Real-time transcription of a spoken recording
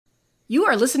You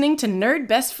are listening to Nerd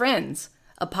Best Friends,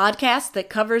 a podcast that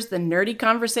covers the nerdy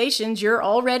conversations you're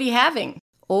already having,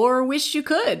 or wish you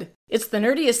could. It's the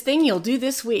nerdiest thing you'll do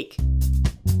this week.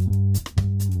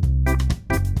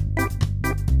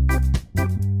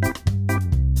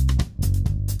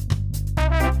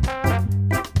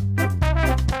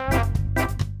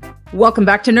 Welcome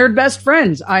back to Nerd Best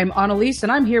Friends. I'm Annalise,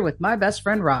 and I'm here with my best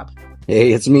friend, Rob.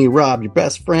 Hey, it's me, Rob, your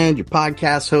best friend, your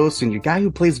podcast host, and your guy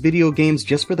who plays video games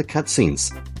just for the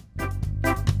cutscenes.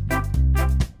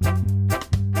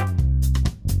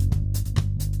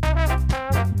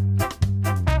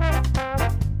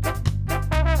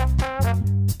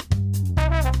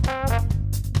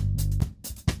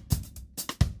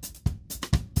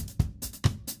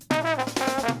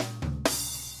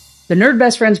 The Nerd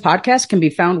Best Friends podcast can be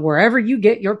found wherever you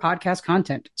get your podcast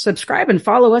content. Subscribe and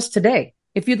follow us today.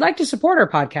 If you'd like to support our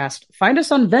podcast, find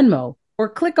us on Venmo or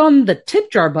click on the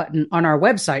tip jar button on our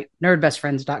website,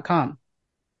 nerdbestfriends.com.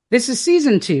 This is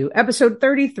season 2, episode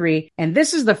 33, and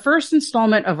this is the first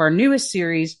installment of our newest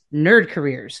series, Nerd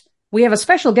Careers. We have a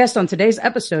special guest on today's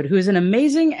episode who is an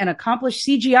amazing and accomplished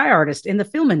CGI artist in the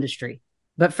film industry.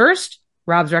 But first,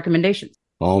 Rob's recommendations.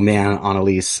 Oh man,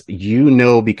 Annalise, you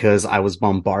know because I was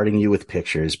bombarding you with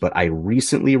pictures, but I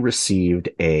recently received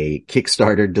a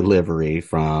Kickstarter delivery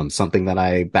from something that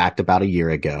I backed about a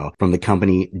year ago from the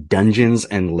company Dungeons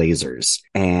and Lasers.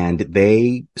 And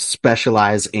they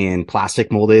specialize in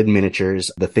plastic molded miniatures.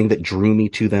 The thing that drew me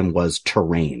to them was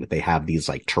terrain. They have these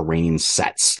like terrain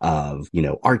sets of,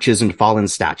 arches and fallen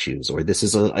statues, or this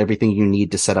is everything you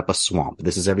need to set up a swamp.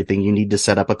 This is everything you need to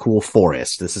set up a cool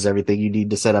forest. This is everything you need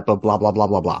to set up a blah, blah, blah.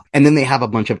 Blah, blah. And then they have a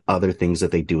bunch of other things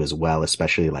that they do as well,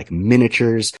 especially like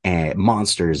miniatures and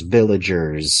monsters,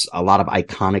 villagers, a lot of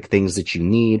iconic things that you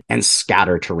need, and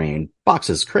scatter terrain.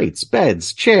 Boxes, crates,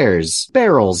 beds, chairs,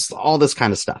 barrels, all this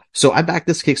kind of stuff. So I backed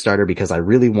this Kickstarter because I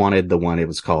really wanted the one. It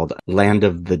was called Land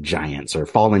of the Giants or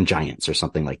Fallen Giants or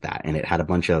something like that. And it had a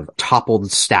bunch of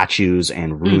toppled statues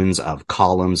and ruins of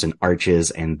columns and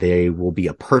arches. And they will be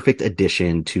a perfect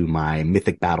addition to my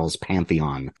Mythic Battles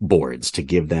Pantheon boards to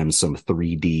give them some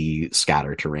 3D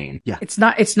scatter terrain. Yeah. It's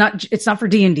not for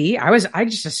D&D. I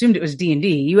just assumed it was D&D.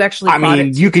 You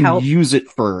actually you can use it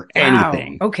for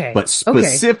anything. Okay. But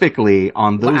specifically,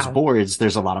 on those boards,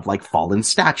 there's a lot of like fallen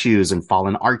statues and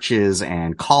fallen arches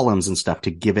and columns and stuff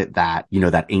to give it that,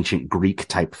 that ancient Greek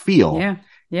type feel. Yeah.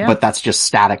 Yeah. But that's just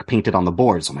static painted on the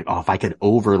board. So I'm like, if I could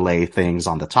overlay things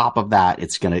on the top of that,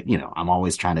 it's gonna, I'm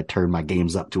always trying to turn my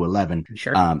games up to 11.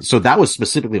 Sure. So that was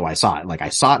specifically why I saw it. Like I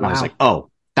saw it and I was like, oh,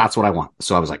 that's what I want.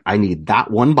 So I was like, I need that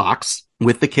one box.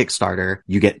 With the Kickstarter,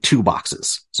 you get 2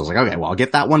 boxes. So I was like, okay, well, I'll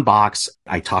get that one box.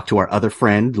 I talked to our other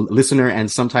friend, listener, and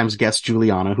sometimes guest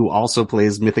Juliana, who also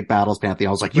plays Mythic Battles Pantheon.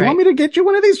 I was like, you want me to get you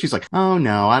one of these? She's like, oh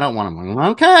no, I don't want them.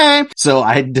 Okay. So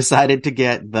I decided to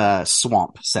get the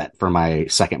swamp set for my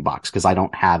second box because I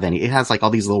don't have any. It has like all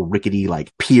these little rickety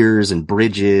like piers and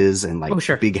bridges and like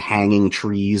big hanging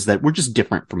trees that were just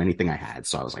different from anything I had.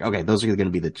 So I was like, okay, those are going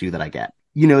to be the 2 that I get.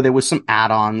 There was some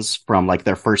add-ons from like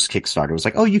their first Kickstarter. It was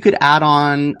like, oh, you could add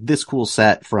on this cool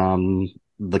set from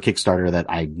the Kickstarter that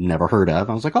I never heard of.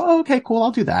 I was like, oh, okay, cool.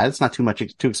 I'll do that. It's not too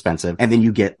expensive. And then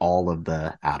you get all of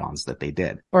the add-ons that they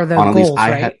did. Or the goals,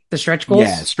 right? The stretch goals?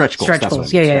 Yeah, stretch goals. Stretch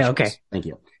goals. Yeah, okay. Goals. Thank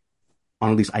you.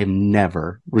 Annalise, I've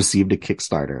never received a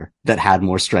Kickstarter that had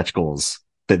more stretch goals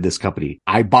than this company.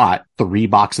 I bought 3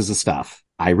 boxes of stuff.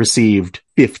 I received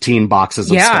 15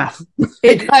 boxes of stuff.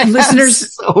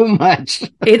 Listeners, so much.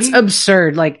 It's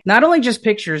absurd. Like not only just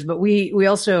pictures, but we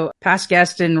also past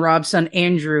guest and Rob's son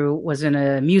Andrew was in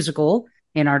a musical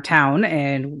in our town.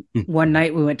 And one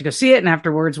night we went to go see it and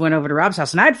afterwards went over to Rob's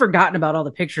house and I'd forgotten about all the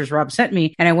pictures Rob sent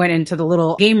me. And I went into the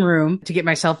little game room to get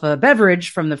myself a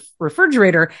beverage from the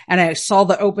refrigerator. And I saw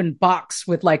the open box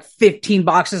with like 15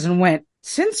 boxes and went,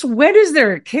 since when is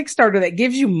there a Kickstarter that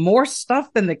gives you more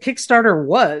stuff than the Kickstarter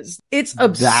was? It's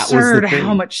absurd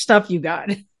how much stuff you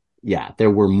got. Yeah, there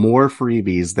were more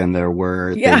freebies than there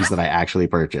were things that I actually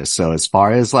purchased. So as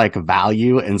far as like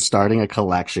value and starting a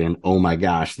collection, oh my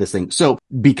gosh, this thing. So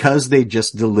because they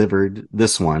just delivered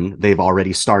this one, they've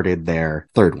already started their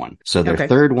third one. So their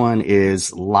third one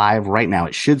is live right now.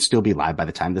 It should still be live by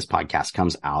the time this podcast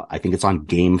comes out. I think it's on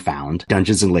GameFound,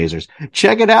 Dungeons and Lasers.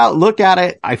 Check it out. Look at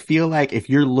it. I feel like if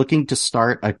you're looking to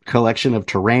start a collection of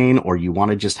terrain or you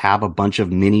want to just have a bunch of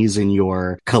minis in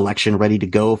your collection ready to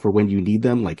go for when you need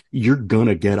them, like you're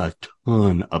gonna get a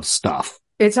ton of stuff.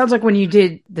 It sounds like when you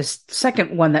did this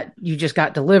second one that you just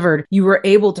got delivered, you were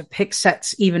able to pick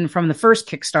sets even from the first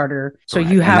Kickstarter. So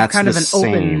Correct. you have kind of an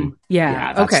open.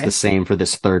 Yeah, that's the same for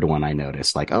this third one. I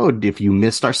noticed, like, oh, if you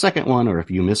missed our second one or if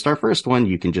you missed our first one,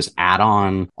 you can just add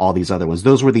on all these other ones.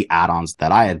 Those were the add-ons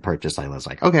that I had purchased. I was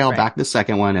like, okay, I'll back the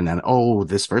second one, and then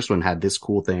this first one had this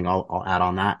cool thing. I'll add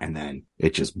on that, and then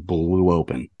it just blew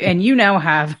open. And you now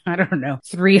have, I don't know,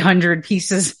 300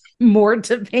 pieces more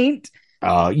to paint.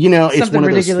 It's one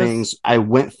of those things I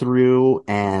went through,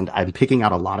 and I'm picking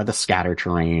out a lot of the scatter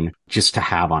terrain just to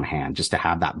have on hand, just to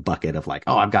have that bucket of like,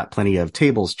 oh, I've got plenty of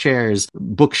tables, chairs,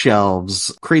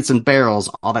 bookshelves, crates and barrels,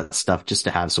 all that stuff just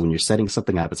to have. So when you're setting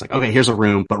something up, it's like, okay, here's a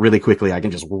room, but really quickly I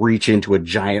can just reach into a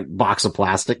giant box of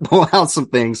plastic, pull out some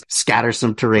things, scatter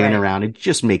some terrain around, and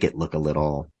just make it look a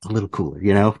little cooler,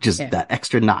 just that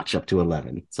extra notch up to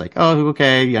 11. It's like, oh,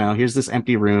 okay, here's this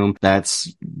empty room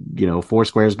that's, 4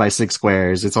 squares by 6 squares.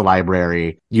 It's a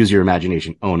library. Use your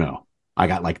imagination. Oh no. I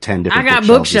got like 10 different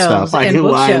bookshelves and stuff. I can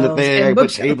line the thing,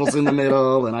 put tables in the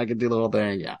middle, and I can do the whole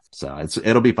thing. Yeah. So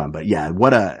it'll be fun. But yeah,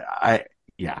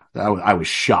 I was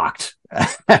shocked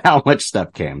at how much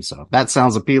stuff came. So if that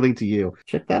sounds appealing to you,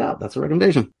 check that out. That's a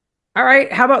recommendation. All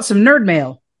right. How about some nerd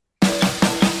mail?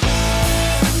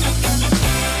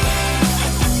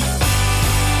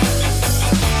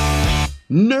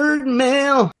 Nerd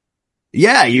mail.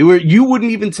 Yeah, you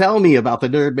wouldn't even tell me about the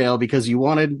nerd mail because you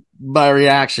wanted my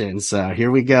reaction. So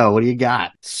here we go. What do you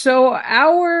got? So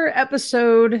our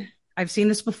episode, I've seen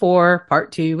this before,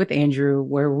 part 2 with Andrew,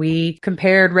 where we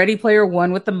compared Ready Player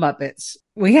One with the Muppets.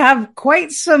 We have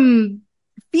quite some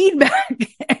feedback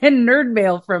and nerd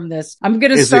mail from this. I'm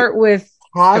going to start with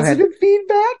positive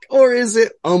feedback, or is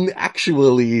it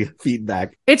actually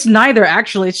feedback? It's neither,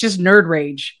 actually. It's just nerd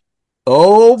rage.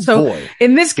 Oh, so boy.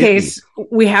 In this case,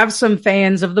 we have some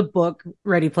fans of the book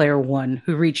Ready Player One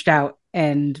who reached out,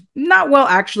 and not well,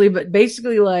 actually, but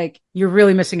basically like, you're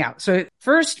really missing out. So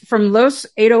first, from Los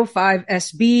 805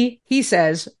 SB, he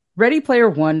says, Ready Player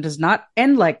One does not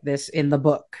end like this in the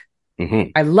book.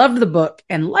 Mm-hmm. I loved the book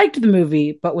and liked the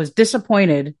movie, but was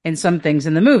disappointed in some things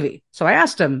in the movie. So I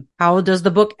asked him, how does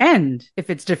the book end if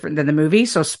it's different than the movie?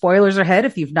 So spoilers ahead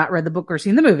if you've not read the book or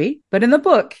seen the movie. But in the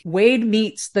book, Wade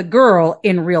meets the girl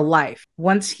in real life.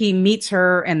 Once he meets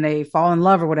her and they fall in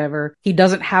love or whatever, he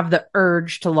doesn't have the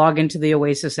urge to log into the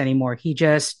Oasis anymore. He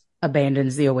just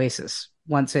abandons the Oasis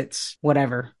once it's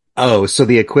whatever. Oh, so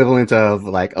the equivalent of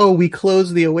like, oh, we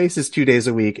close the Oasis 2 days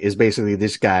a week is basically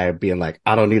this guy being like,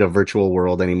 I don't need a virtual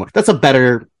world anymore. That's a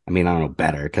better, I don't know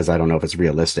better because I don't know if it's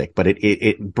realistic, but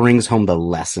it brings home the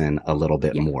lesson a little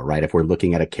bit more, right? If we're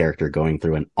looking at a character going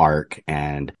through an arc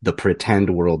and the pretend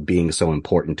world being so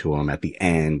important to him, at the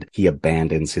end, he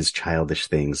abandons his childish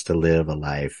things to live a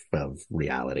life of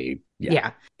reality.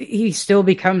 Yeah. He still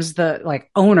becomes the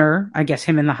owner, I guess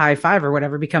him and the High Five or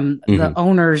whatever become the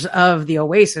owners of the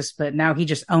Oasis, but now he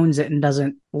just owns it and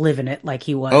doesn't live in it like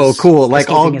he was. Oh, cool.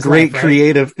 Like all great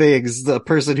creative things. The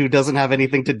person who doesn't have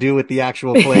anything to do with the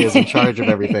actual play is in charge of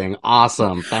everything.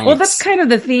 Awesome. Thanks. Well, that's kind of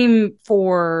the theme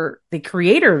for the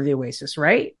creator of the Oasis,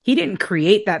 right? He didn't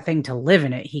create that thing to live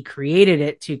in it. He created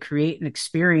it to create an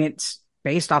experience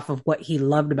based off of what he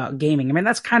loved about gaming.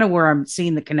 That's kind of where I'm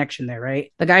seeing the connection there,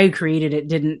 right? The guy who created it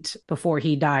didn't, before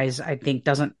he dies, I think,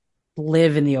 doesn't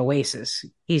live in the Oasis.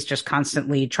 He's just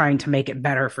constantly trying to make it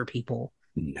better for people.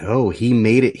 No, he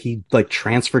made it. He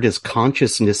transferred his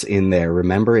consciousness in there,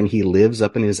 remember? And he lives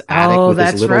up in his attic with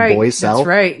his little boy self. That's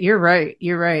right. You're right.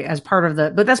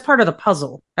 But that's part of the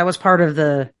puzzle. That was part of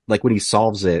the... Like when he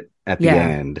solves it at the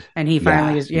end. And he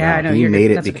finally I know. He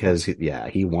made it because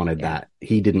he wanted that.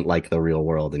 He didn't like the real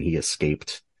world and he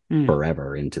escaped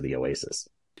forever into the Oasis.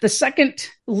 The second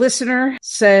listener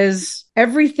says,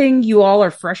 everything you all are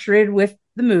frustrated with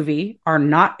the movie are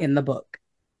not in the book.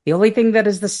 The only thing that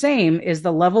is the same is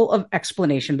the level of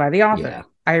explanation by the author. Yeah.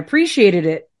 I appreciated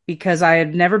it because I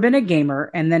had never been a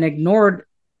gamer and then ignored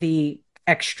the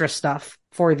extra stuff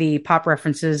for the pop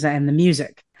references and the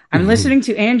music. I'm listening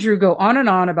to Andrew go on and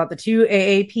on about the 2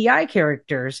 AAPI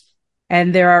characters,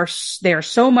 and they are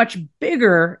so much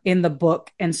bigger in the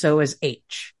book, and so is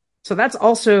H. So that's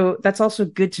also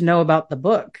good to know about the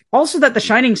book. Also that the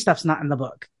Shining stuff's not in the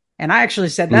book. And I actually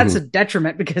said that's a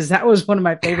detriment because that was one of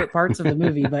my favorite parts of the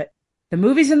movie. But the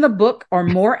movies in the book are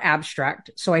more abstract.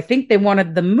 So I think they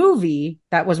wanted the movie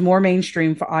that was more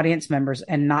mainstream for audience members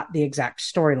and not the exact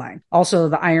storyline. Also,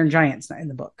 the Iron Giant's not in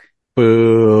the book.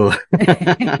 Boo.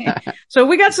 So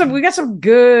we got some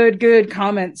good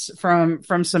comments from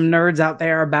some nerds out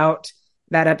there about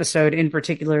that episode, in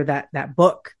particular, that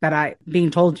book that being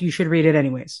told you should read it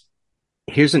anyways.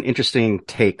 Here's an interesting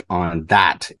take on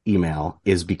that email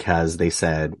is because they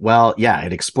said, well, yeah,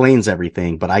 it explains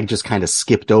everything, but I just kind of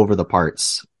skipped over the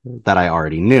parts that I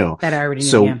already knew.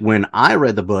 So Yeah. when I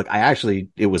read the book,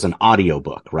 it was an audio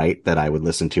book, right? That I would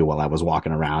listen to while I was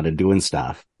walking around and doing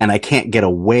stuff. And I can't get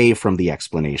away from the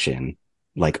explanation,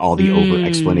 like all the over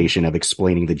explanation of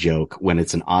explaining the joke when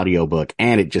it's an audiobook,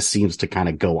 and it just seems to kind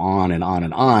of go on and on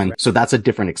and on. Right. So that's a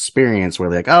different experience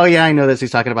where like, oh yeah, I know this. He's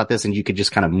talking about this. And you could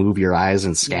just kind of move your eyes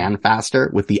and scan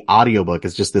faster. With the audiobook,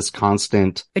 it's just this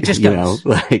constant, it just goes.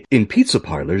 Like in pizza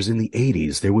parlors in the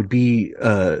 80s, there would be,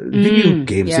 video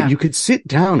games that you could sit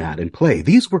down at and play.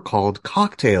 These were called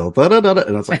cocktail. Da, da, da, da.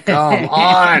 And it's like, come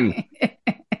on.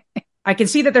 I can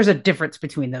see that there's a difference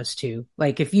between those two.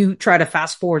 Like if you try to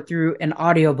fast forward through an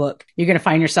audiobook, you're going to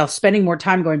find yourself spending more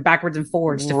time going backwards and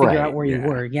forwards to figure out where you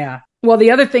were. Yeah. Well, the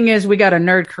other thing is we got a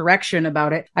nerd correction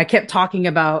about it. I kept talking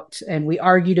about, and we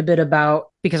argued a bit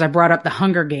about, because I brought up the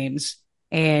Hunger Games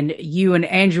and you and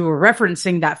Andrew were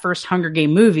referencing that first Hunger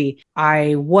Game movie.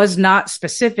 I was not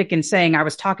specific in saying I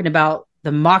was talking about the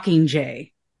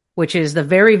Mockingjay, which is the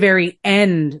very, very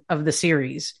end of the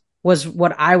series. Was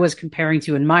what I was comparing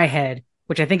to in my head,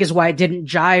 which I think is why it didn't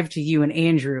jive to you and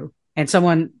Andrew. And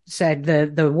someone said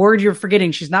the word you're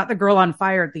forgetting, she's not the girl on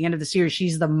fire at the end of the series.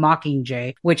 She's the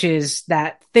Mockingjay, which is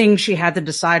that thing she had to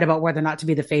decide about whether or not to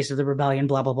be the face of the rebellion,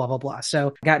 blah, blah, blah, blah, blah.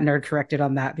 So I got nerd corrected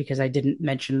on that because I didn't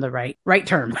mention the right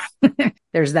term.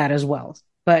 There's that as well.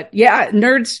 But yeah,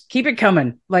 nerds, keep it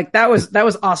coming. Like that was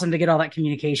awesome to get all that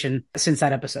communication since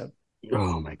that episode.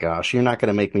 Oh my gosh, you're not going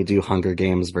to make me do Hunger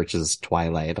Games versus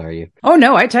Twilight, are you? Oh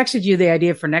no, I texted you the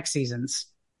idea for next seasons.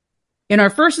 In our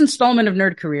first installment of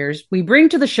Nerd Careers, we bring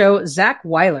to the show Zach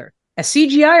Weiler, a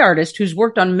CGI artist who's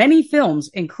worked on many films,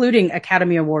 including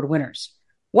Academy Award winners.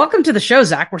 Welcome to the show,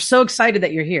 Zach. We're so excited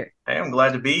that you're here. Hey, I'm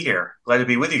glad to be here. Glad to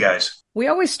be with you guys. We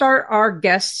always start our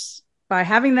guests by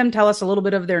having them tell us a little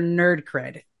bit of their nerd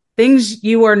cred. Things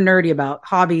you are nerdy about,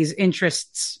 hobbies,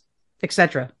 interests,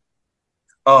 etc.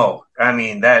 Oh, I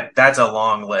mean, that's a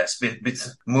long list.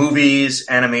 It's movies,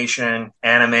 animation,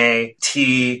 anime,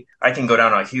 tea. I can go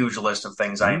down a huge list of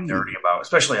things I am nerdy about,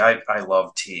 especially I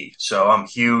love tea. So I'm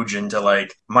huge into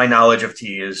my knowledge of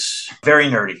tea is very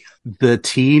nerdy. The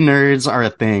tea nerds are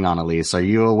a thing, Annalise. Are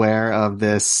you aware of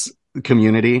this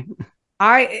community?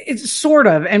 It's sort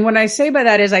of. And when I say by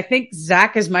that is I think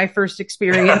Zach is my first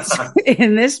experience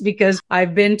in this because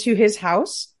I've been to his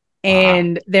house.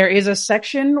 And there is a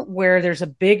section where there's a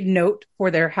big note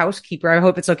for their housekeeper. I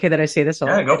hope it's okay that I say this.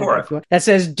 Yeah, go for it. That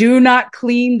says, do not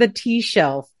clean the tea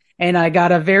shelf. And I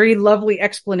got a very lovely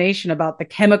explanation about the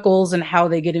chemicals and how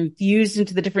they get infused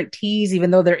into the different teas, even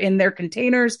though they're in their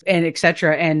containers and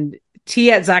etc. And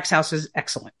tea at Zach's house is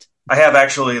excellent. I have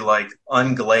actually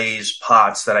unglazed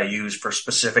pots that I use for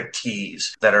specific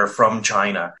teas that are from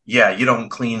China. Yeah, you don't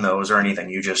clean those or anything.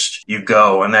 You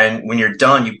go. And then when you're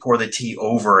done, you pour the tea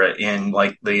over it in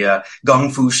the Kung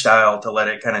Fu style to let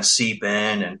it kind of seep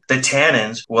in. And the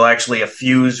tannins will actually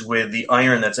fuse with the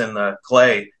iron that's in the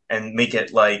clay and make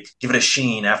it give it a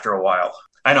sheen after a while.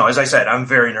 I know, as I said, I'm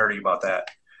very nerdy about that.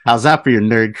 How's that for your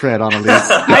nerd cred, Annalise?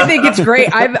 I think it's great.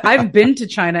 I've been to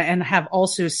China and have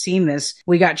also seen this.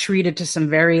 We got treated to some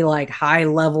very high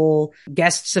level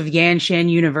guests of Yanshan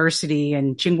University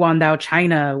in Qingguangdao,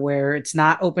 China, where it's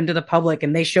not open to the public.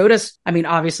 And they showed us, I mean,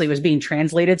 obviously it was being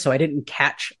translated, so I didn't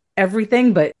catch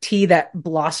everything, but tea that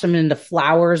blossomed into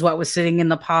flowers, what was sitting in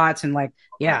the pots. And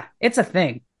yeah, it's a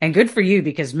thing. And good for you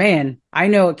because man, I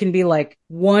know it can be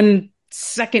 1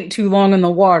 second too long in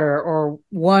the water or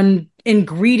one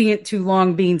ingredient too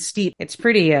long being steeped. It's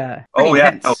pretty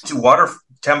intense. Water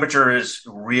temperature is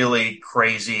really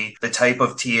crazy. The type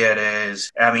of tea it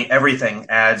is, I mean, everything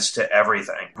adds to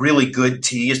everything. Really good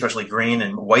tea, especially green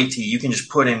and white tea, you can just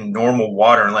put in normal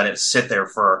water and let it sit there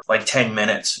for 10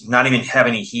 minutes, not even have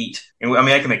any heat. I mean,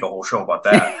 I can make a whole show about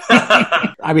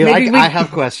that. I mean, I have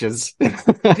questions.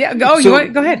 Yeah, go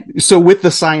ahead. So with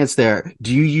the science there,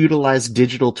 do you utilize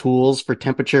digital tools for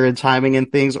temperature and timing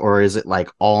and things, or is it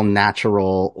all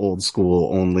natural, old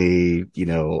school, only,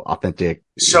 authentic?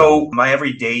 So my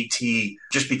everyday tea,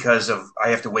 just because I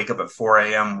have to wake up at 4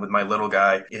 a.m. with my little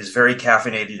guy, is very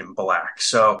caffeinated and black.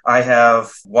 So I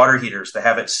have water heaters that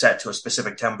have it set to a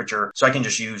specific temperature. So I can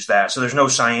just use that. So there's no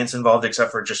science involved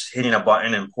except for just hitting a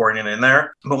button and pouring it in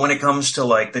there. But when it comes to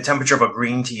the temperature of a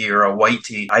green tea or a white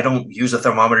tea, I don't use a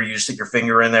thermometer. You just stick your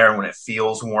finger in there. And when it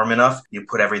feels warm enough, you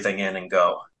put everything in and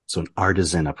go. So an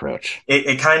artisan approach.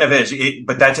 It kind of is,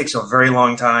 but that takes a very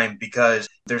long time because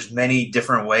there's many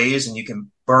different ways and you can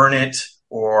burn it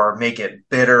or make it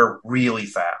bitter really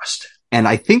fast. And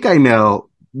I think I know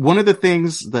one of the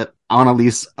things that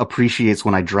Annalise appreciates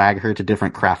when I drag her to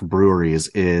different craft breweries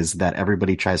is that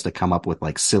everybody tries to come up with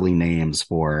like silly names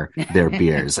for their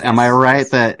beers. Am I right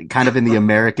that kind of in the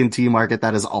American tea market,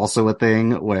 that is also a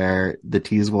thing where the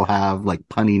teas will have like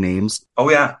punny names? Oh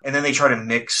yeah. And then they try to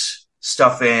mix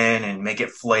stuff in and make it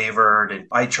flavored. And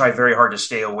I try very hard to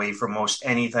stay away from most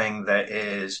anything that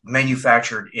is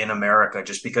manufactured in America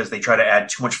just because they try to add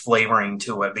too much flavoring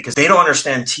to it because they don't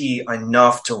understand tea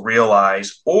enough to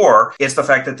realize, or it's the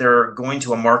fact that they're going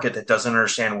to a market that doesn't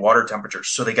understand water temperatures.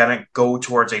 So they got to go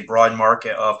towards a broad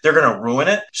market of they're going to ruin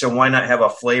it. So why not have a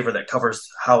flavor that covers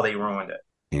how they ruined it?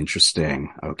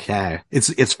 Interesting. Okay.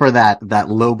 It's for that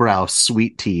lowbrow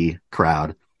sweet tea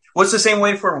crowd. Well, it's the same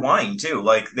way for wine, too.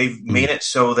 Like, they've made it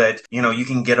so that, you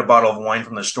can get a bottle of wine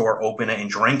from the store, open it, and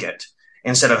drink it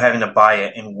instead of having to buy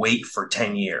it and wait for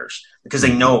 10 years because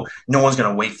they know no one's going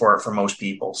to wait for it for most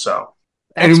people. So,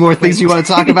 any more things you want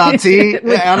to talk about, tea,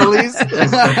 Annalise?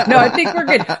 No, I think we're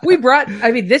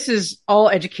good. This is all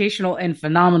educational and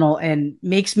phenomenal and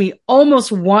makes me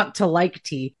almost want to like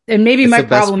tea. And maybe my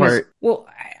problem is, well,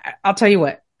 I'll tell you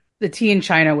what. The tea in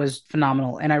China was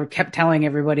phenomenal. And I kept telling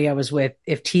everybody I was with,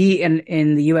 if tea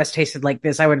in the US tasted like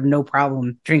this, I would have no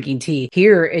problem drinking tea.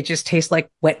 Here, it just tastes like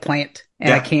wet plant. And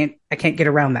yeah. I can't get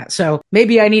around that. So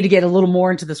maybe I need to get a little more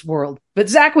into this world. But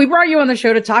Zach, we brought you on the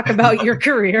show to talk about your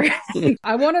career.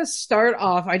 I want to start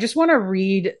off. I just want to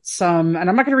read some, and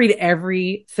I'm not going to read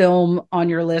every film on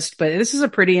your list, but this is a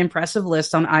pretty impressive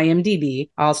list on IMDb.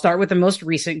 I'll start with the most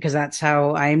recent because that's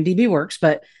how IMDb works.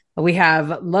 But we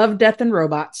have Love, Death, and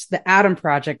Robots, The Atom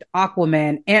Project,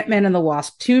 Aquaman, Ant-Man and the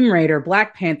Wasp, Tomb Raider,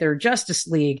 Black Panther, Justice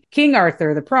League, King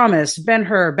Arthur, The Promise,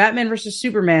 Ben-Hur, Batman vs.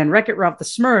 Superman, Wreck-It Ralph, The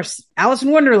Smurfs, Alice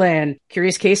in Wonderland,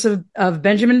 Curious Case of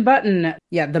Benjamin Button,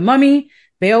 The Mummy,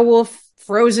 Beowulf,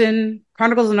 Frozen,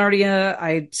 Chronicles of Narnia.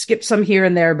 I skipped some here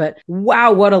and there, but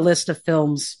wow, what a list of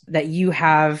films that you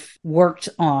have worked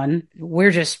on.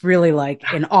 We're just really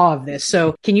in awe of this.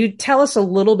 So can you tell us a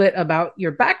little bit about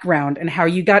your background and how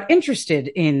you got interested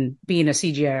in being a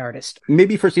CGI artist?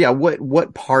 Maybe first,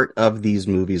 what part of these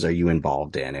movies are you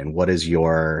involved in and what is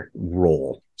your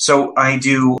role? So I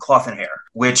do cloth and hair,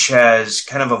 which has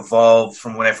kind of evolved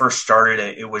from when I first started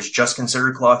it. It was just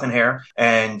considered cloth and hair,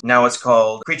 and now it's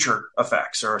called creature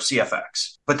effects or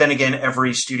CFX. But then again,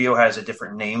 every studio has a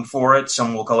different name for it.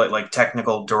 Some will call it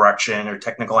technical direction or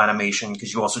technical animation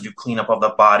because you also do cleanup of the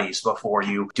bodies before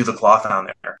you do the cloth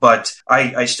on there. But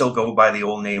I still go by the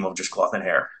old name of just cloth and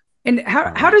hair. And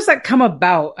how does that come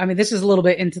about? I mean, this is a little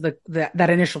bit into that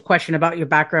initial question about your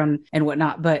background and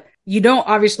whatnot, but you don't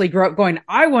obviously grow up going,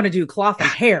 I want to do cloth and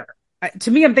hair.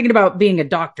 To me, I'm thinking about being a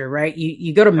doctor, right?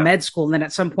 You go to med school and then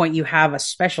at some point you have a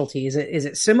specialty. Is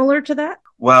it similar to that?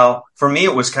 Well, for me,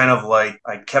 it was kind of like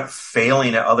I kept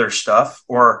failing at other stuff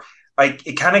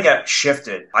it kind of got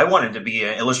shifted. I wanted to be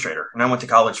an illustrator, and I went to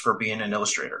college for being an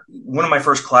illustrator. One of my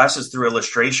first classes through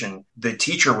illustration, the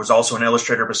teacher was also an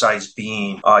illustrator besides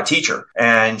being a teacher.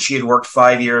 And she had worked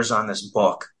 5 years on this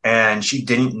book, and she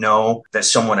didn't know that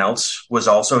someone else was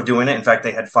also doing it. In fact,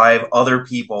 they had 5 other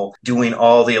people doing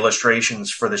all the illustrations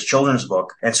for this children's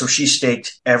book. And so she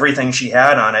staked everything she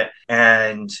had on it.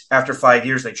 And after 5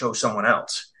 years, they chose someone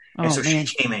else. And so she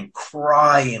came in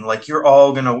crying, you're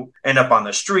all going to end up on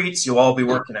the streets. You'll all be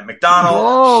working at McDonald's.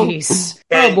 Oh, jeez.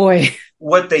 Oh, boy.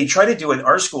 What they try to do at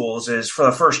our schools is for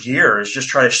the first year is just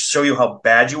try to show you how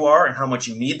bad you are and how much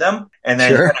you need them. And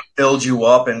then kind of build you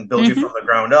up and build you from the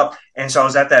ground up. And so I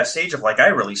was at that stage of I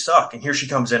really suck. And here she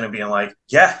comes in and being like,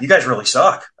 yeah, you guys really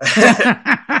suck.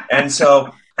 And so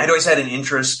I'd always had an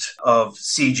interest of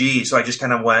CG, so I just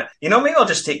kind of went, maybe I'll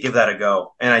just give that a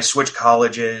go. And I switched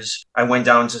colleges. I went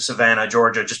down to Savannah,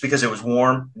 Georgia, just because it was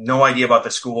warm. No idea about the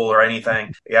school or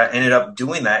anything. Yeah, I ended up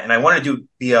doing that. And I wanted to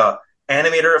be a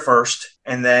animator at first.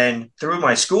 And then through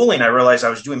my schooling, I realized I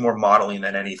was doing more modeling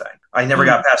than anything. I never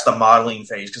got past the modeling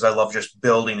phase because I love just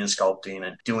building and sculpting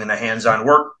and doing the hands-on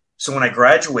work. So when I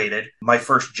graduated, my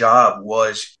first job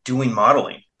was doing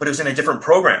modeling. But it was in a different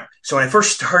program. So when I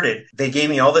first started, they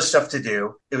gave me all this stuff to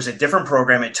do. It was a different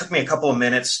program. It took me a couple of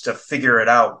minutes to figure it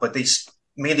out, but they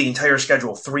made the entire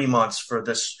schedule 3 months for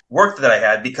this work that I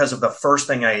had because of the first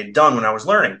thing I had done when I was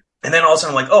learning. And then all of a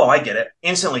sudden I'm like, oh, I get it.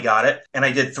 Instantly got it. And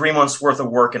I did 3 months worth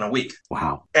of work in a week.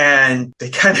 Wow. And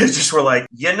they kind of just were like,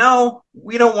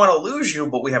 we don't want to lose you,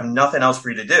 but we have nothing else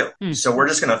for you to do. So we're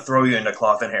just going to throw you into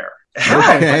cloth and hair.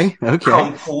 Okay.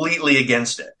 Completely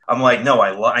against it. I'm like, no,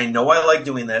 I know I like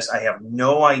doing this. I have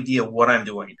no idea what I'm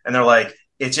doing. And they're like,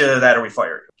 it's either that or we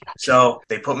fire you. So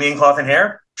they put me in cloth and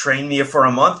hair, trained me for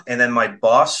a month. And then my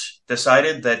boss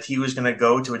decided that he was going to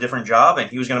go to a different job and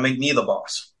he was going to make me the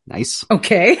boss. Nice.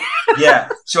 Okay. Yeah.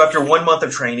 So after 1 month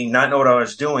of training, not know what I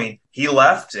was doing, he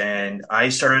left and I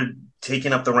started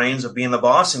taking up the reins of being the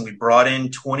boss, and we brought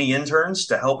in 20 interns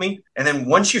to help me. And then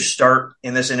once you start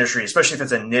in this industry, especially if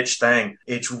it's a niche thing,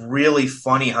 it's really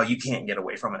funny how you can't get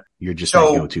away from it. You're just that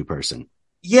go-to person.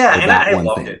 Yeah, and I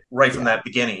loved it right from that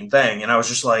beginning thing. And I was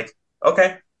just like,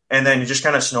 okay. And then it just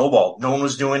kind of snowballed. No one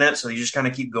was doing it, so you just kind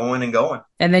of keep going and going.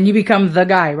 And then you become the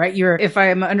guy, right? If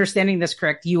I'm understanding this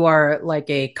correct, you are like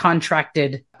a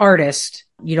contracted artist.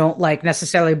 You don't like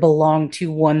necessarily belong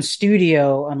to one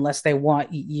studio unless they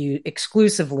want you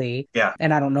exclusively. Yeah.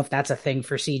 And I don't know if that's a thing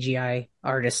for CGI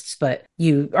artists, but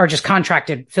you are just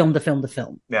contracted film to film to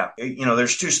film. Yeah.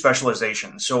 There's two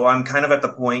specializations. So I'm kind of at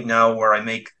the point now where I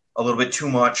make a little bit too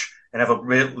much and have a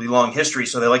really long history.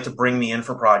 So they like to bring me in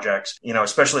for projects,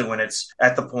 especially when it's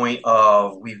at the point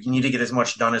of we need to get as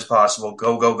much done as possible.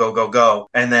 Go, go, go, go, go.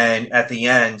 And then at the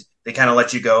end, they kind of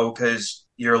let you go because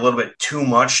you're a little bit too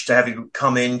much to have you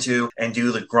come into and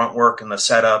do the grunt work and the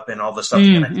setup and all the stuff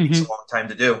that takes a long time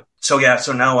to do. So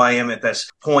now I am at this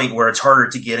point where it's harder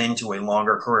to get into a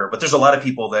longer career. But there's a lot of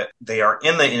people that they are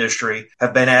in the industry,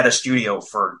 have been at a studio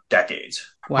for decades.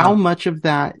 Wow. How much of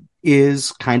that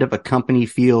is kind of a company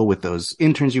feel with those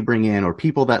interns you bring in, or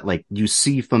people that like you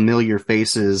see familiar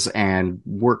faces and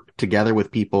work together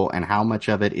with people, and how much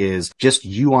of it is just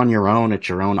you on your own at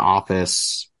your own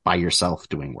office by yourself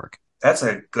doing work? That's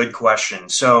a good question.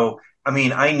 So,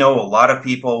 I know a lot of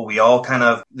people. We all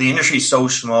the industry is so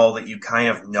small that you kind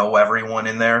of know everyone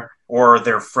in there, or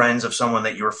they're friends of someone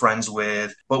that you're friends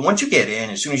with. But once you get in,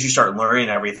 as soon as you start learning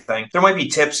everything, there might be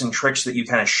tips and tricks that you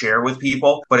kind of share with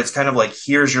people, but it's kind of like,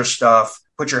 here's your stuff,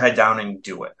 put your head down and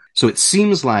do it. So it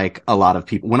seems like a lot of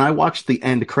people, when I watch the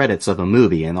end credits of a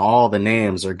movie and all the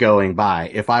names are going by,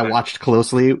 if I watched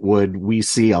closely, would we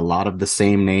see a lot of the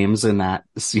same names in that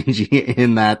CG,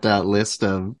 in that list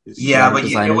of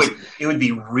designers? It would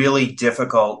be really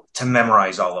difficult to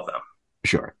memorize all of them.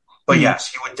 Sure. But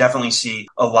yes, you would definitely see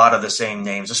a lot of the same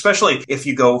names, especially if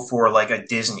you go for like a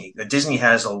Disney. The Disney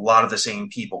has a lot of the same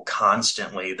people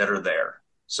constantly that are there.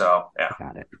 So, yeah.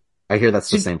 Got it. I hear that's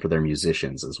the same for their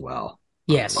musicians as well.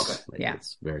 Yes. Okay. Yeah.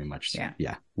 It's very much.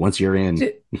 Yeah. Once you're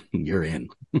in, you're in.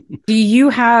 Do you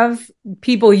have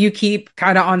people you keep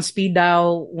kind of on speed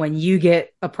dial when you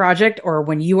get a project, or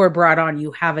when you are brought on,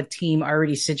 you have a team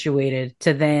already situated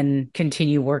to then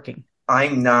continue working?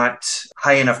 I'm not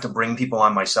high enough to bring people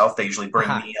on myself. They usually bring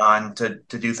me on to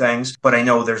do things. But I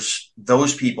know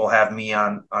those people have me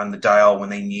on the dial when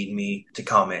they need me to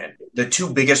come in. The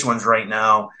two biggest ones right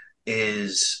now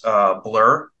is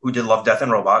Blur, who did Love, Death,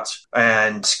 and Robots,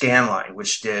 and Scanline,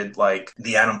 which did like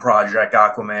The Atom Project,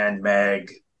 Aquaman,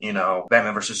 Meg,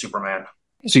 Batman vs. Superman.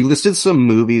 So you listed some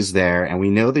movies there, and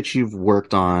we know that you've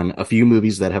worked on a few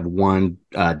movies that have won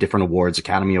different awards,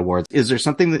 Academy Awards. Is there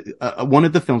something that one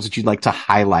of the films that you'd like to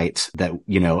highlight that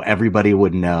everybody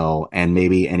would know, and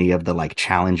maybe any of the like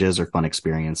challenges or fun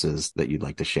experiences that you'd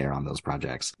like to share on those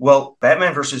projects? Well,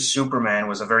 Batman vs. Superman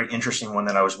was a very interesting one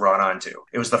that I was brought on to.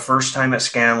 It was the first time at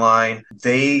Scanline.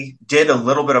 They did a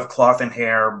little bit of cloth and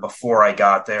hair before I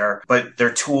got there, but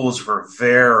their tools were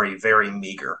very, very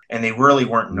meager, and they really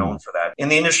weren't known for that.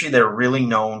 In the industry, they're really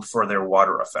known for their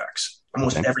water effects.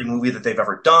 Almost every movie that they've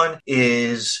ever done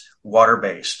is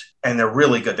water-based, and they're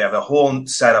really good. They have a whole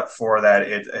setup for that.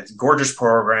 It's a gorgeous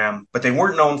program, but they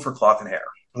weren't known for cloth and hair.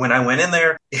 When I went in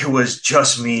there, it was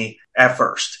just me at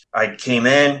first. I came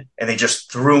in and they just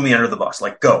threw me under the bus,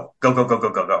 like go, go, go, go,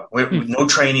 go, go, go. No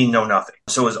training, no nothing.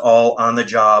 So it was all on the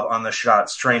job, on the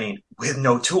shots training with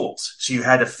no tools. So you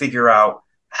had to figure out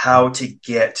how to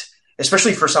get,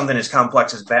 especially for something as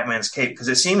complex as Batman's cape, because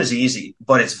it seems easy,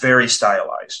 but it's very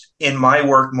stylized. In my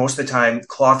work, most of the time,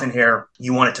 cloth and hair,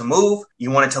 you want it to move,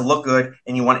 you want it to look good,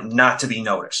 and you want it not to be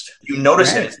noticed. You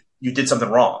notice it, you did something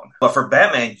wrong. But for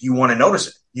Batman, you want to notice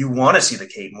it. You want to see the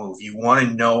cape move. You want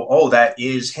to know, oh, that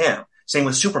is him. Same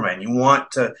with Superman.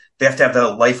 They have to have the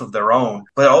life of their own,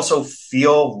 but also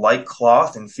feel like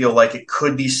cloth and feel like it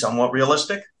could be somewhat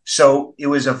realistic. So it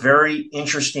was a very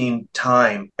interesting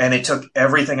time, and it took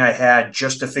everything I had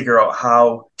just to figure out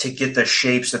how to get the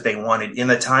shapes that they wanted in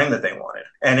the time that they wanted.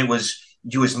 And it was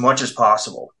do as much as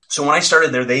possible. So when I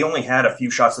started there, they only had a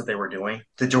few shots that they were doing.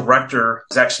 The director,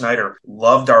 Zack Snyder,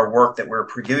 loved our work that we were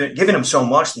giving him so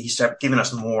much that he started giving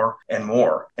us more and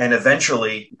more. And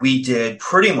eventually we did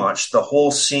pretty much the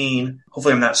whole scene.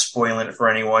 Hopefully I'm not spoiling it for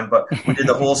anyone, but we did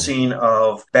the whole scene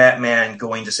of Batman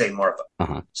going to save Martha.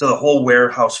 So the whole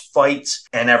warehouse fights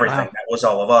and everything, that was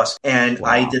all of us. And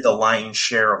I did the lion's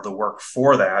share of the work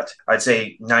for that. I'd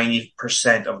say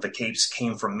 90% of the capes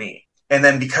came from me. And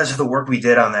then because of the work we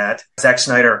did on that, Zack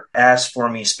Snyder asked for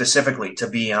me specifically to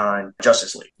be on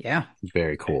Justice League. Yeah.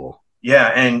 Very cool. Yeah,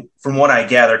 and from what I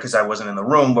gather, because I wasn't in the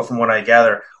room, but from what I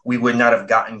gather, we would not have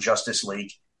gotten Justice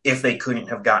League if they couldn't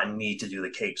have gotten me to do the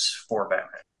capes for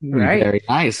Batman. Right. Very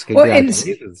nice. Well, and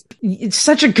Congratulations. it's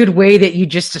such a good way that you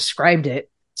just described it.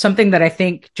 Something that I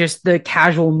think just the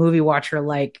casual movie watcher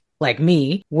like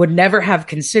me would never have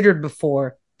considered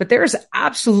before. But there's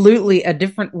absolutely a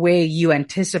different way you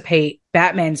anticipate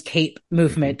Batman's cape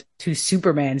movement to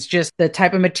Superman's, just the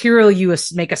type of material you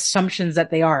make assumptions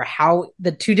that they are, how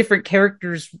the two different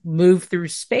characters move through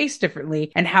space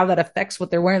differently, and how that affects what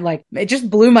they're wearing. Like, it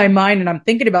just blew my mind. And I'm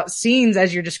thinking about scenes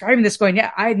as you're describing this going, yeah,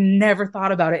 I never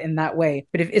thought about it in that way.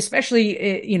 But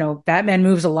especially, Batman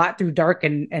moves a lot through dark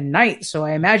and night. So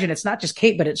I imagine it's not just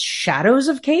cape, but it's shadows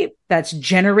of cape that's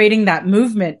generating that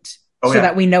movement. So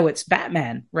that we know it's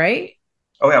Batman, right?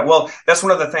 Oh, yeah. Well, that's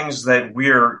one of the things that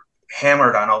we're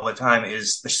hammered on all the time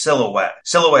is the silhouette.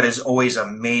 Silhouette is always a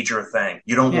major thing.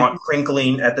 You don't want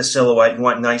crinkling at the silhouette. You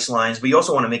want nice lines, but you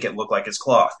also want to make it look like it's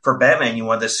cloth. For Batman, you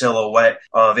want the silhouette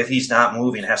of, if he's not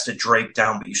moving, it has to drape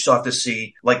down, but you still have to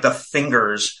see like the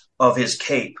fingers of his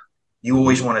cape. You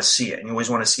always want to see it, and you always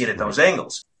want to see it at those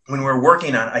angles. When we were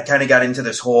working on it, I kind of got into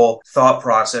this whole thought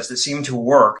process that seemed to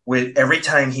work with every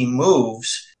time he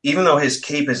moves. Even though his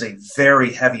cape is a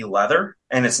very heavy leather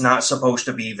and it's not supposed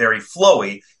to be very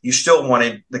flowy, you still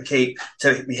wanted the cape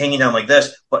to be hanging down like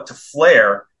this, but to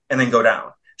flare and then go down.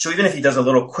 So even if he does a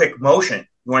little quick motion,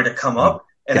 you want it to come up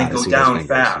and then go down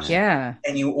fast. Yeah.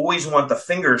 And you always want the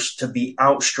fingers to be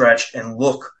outstretched and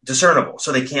look discernible.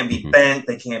 So they can't be bent.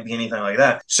 They can't be anything like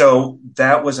that. So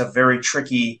that was a very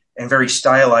tricky and very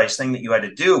stylized thing that you had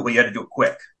to do, but you had to do it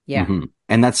quick. Yeah. Mm-hmm.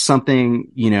 And that's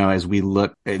something, as we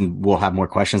look, and we'll have more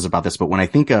questions about this, but when I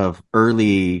think of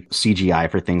early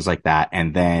CGI for things like that,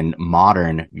 and then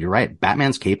modern, you're right,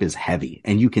 Batman's cape is heavy,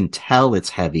 and you can tell it's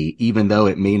heavy, even though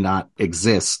it may not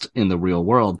exist in the real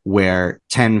world, where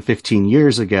 10, 15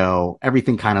 years ago,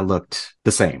 everything kind of looked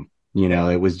the same.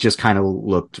 It was just kind of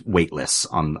looked weightless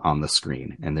on the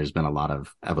screen. And there's been a lot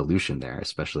of evolution there,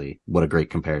 especially what a great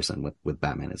comparison with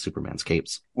Batman and Superman's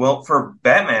capes. Well, for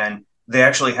Batman, they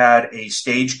actually had a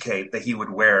stage cape that he would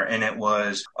wear, and it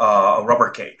was a rubber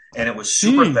cape, and it was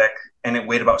super thick, and it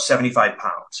weighed about 75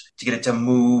 pounds. To get it to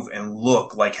move and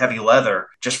look like heavy leather,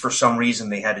 just for some reason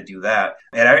they had to do that.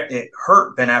 And it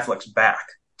hurt Ben Affleck's back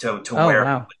to wear it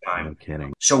at the time. No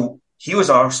kidding. So he was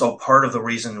also part of the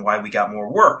reason why we got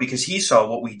more work, because he saw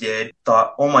what we did,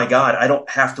 thought, oh my God, I don't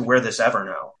have to wear this ever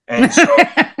now. And so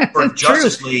for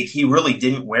Justice League, he really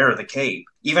didn't wear the cape.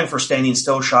 Even for standing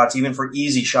still shots, even for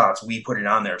easy shots, we put it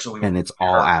on there. And it's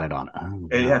all added on.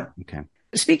 Oh, yeah. Okay.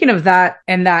 Speaking of that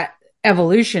and that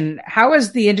evolution, how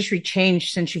has the industry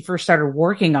changed since you first started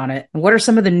working on it? And what are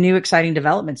some of the new exciting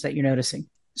developments that you're noticing?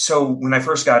 So when I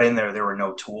first got in there were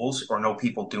no tools or no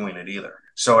people doing it either.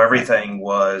 So everything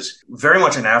was very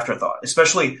much an afterthought,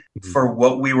 especially for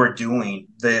what we were doing.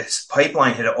 This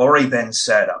pipeline had already been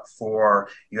set up for,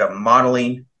 you have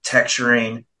modeling,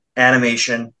 texturing,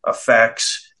 animation,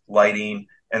 effects, lighting,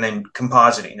 and then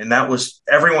compositing. And that was,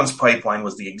 everyone's pipeline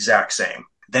was the exact same.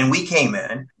 Then we came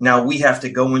in. Now we have to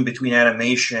go in between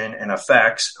animation and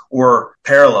effects or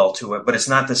parallel to it, but it's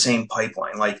not the same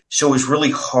pipeline. So it was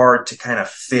really hard to kind of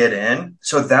fit in.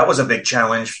 So that was a big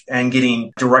challenge, and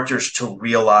getting directors to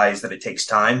realize that it takes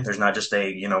time. There's not just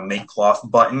a, make cloth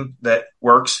button that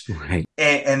works. Right.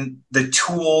 And the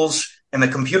tools and the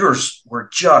computers were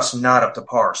just not up to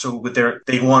par. So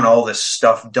they want all this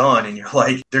stuff done, and you're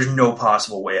like, there's no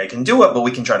possible way I can do it, but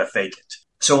we can try to fake it.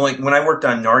 So when I worked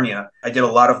on Narnia, I did a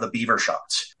lot of the beaver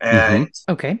shots. And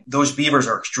those beavers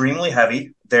are extremely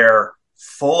heavy. They're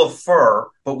full of fur,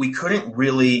 but we couldn't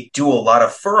really do a lot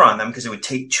of fur on them because it would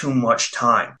take too much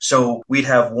time. So we'd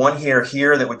have one hair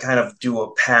here that would kind of do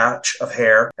a patch of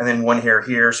hair, and then one hair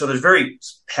here. So there's very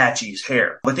patchy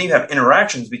hair. But then you have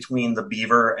interactions between the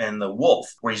beaver and the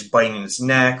wolf, where he's biting its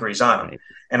neck or he's on him. Right.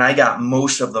 And I got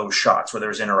most of those shots where there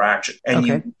was interaction. And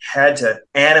you had to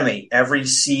animate every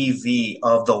CV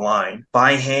of the line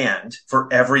by hand for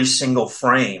every single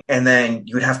frame. And then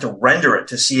you would have to render it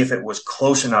to see if it was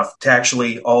close enough to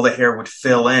actually all the hair would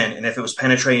fill in and if it was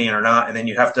penetrating or not. And then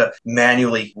you'd have to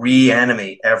manually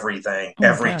reanimate everything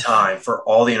every time for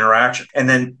all the interaction. And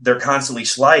then they're constantly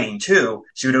sliding too.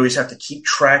 So you'd always have to keep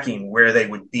tracking where they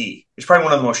would be. It's probably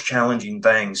one of the most challenging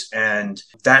things. And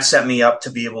that set me up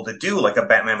to be able to do like a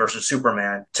Batman versus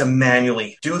Superman, to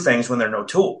manually do things when there are no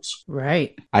tools.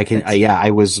 Right. I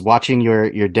was watching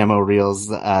your demo reels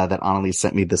that Annalise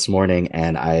sent me this morning,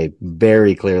 and I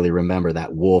very clearly remember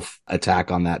that wolf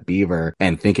attack on that beaver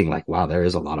and thinking like, wow, there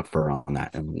is a lot of fur on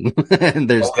that. And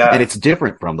and it's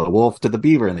different from the wolf to the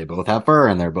beaver, and they both have fur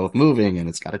and they're both moving and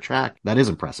it's got a track. That is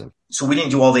impressive. so we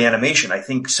didn't do all the animation. I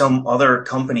think some other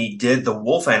company did the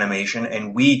wolf animation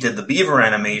and we did the beaver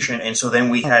animation. And so then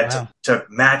we had to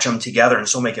match them together and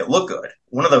so make it look good.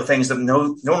 One of the things that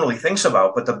no one really thinks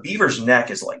about, but the beaver's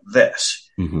neck is like this.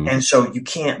 Mm-hmm. And so you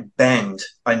can't bend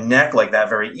a neck like that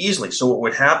very easily. So what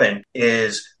would happen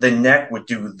is the neck would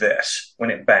do this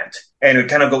when it bent, and it would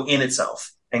kind of go in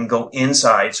itself and go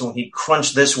inside. So when he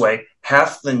crunched this way,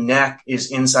 half the neck is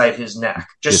inside his neck,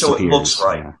 just so it looks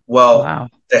right. Yeah. Well,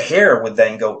 the hair would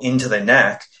then go into the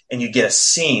neck and you get a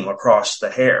seam across the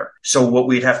hair. So what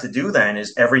we'd have to do then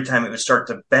is every time it would start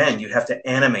to bend, you'd have to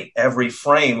animate every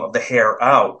frame of the hair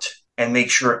out and make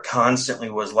sure it constantly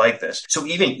was like this. So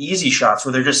even easy shots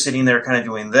where they're just sitting there kind of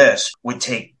doing this would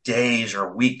take days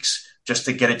or weeks just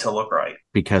to get it to look right.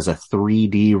 Because a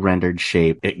 3D rendered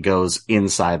shape, it goes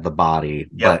inside the body,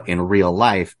 but in real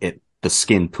life, the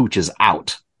skin pooches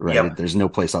out, right? Yep. There's no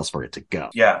place else for it to go.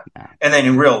 Yeah. And then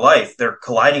in real life, they're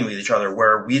colliding with each other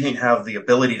where we didn't have the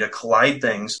ability to collide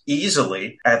things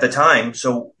easily at the time.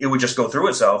 So it would just go through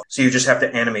itself. So you just have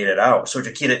to animate it out. So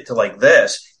to get it to like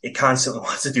this, it constantly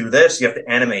wants to do this. You have to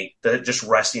animate just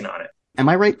resting on it. Am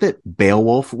I right that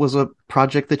Beowulf was a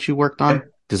project that you worked on?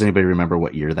 Does anybody remember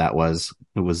what year that was?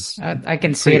 It was. I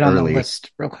can see it on the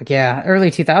list real quick. Yeah,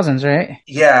 early 2000s, right?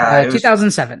 Yeah,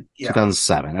 2007.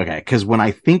 2007. Okay, because when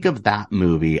I think of that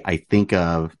movie, I think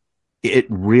of it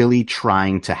really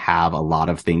trying to have a lot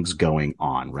of things going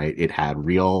on, right? It had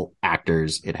real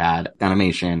actors, it had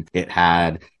animation, it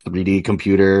had 3D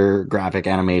computer graphic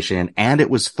animation, and it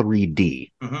was 3D.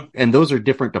 Mm-hmm. And those are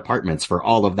different departments for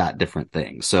all of that different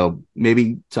things. So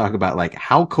maybe talk about like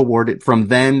how from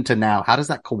then to now, how does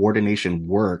that coordination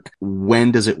work?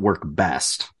 When does it work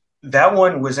best? That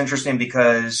one was interesting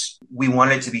because we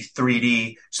wanted it to be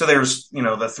 3D. So there's, the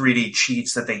 3D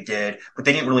cheats that they did, but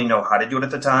they didn't really know how to do it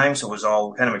at the time. So it was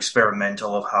all kind of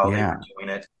experimental of how they were doing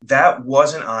it. That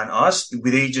wasn't on us.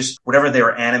 They just, whatever they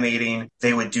were animating,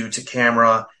 they would do to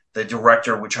camera. The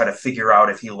director would try to figure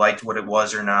out if he liked what it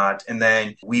was or not. And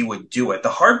then we would do it. The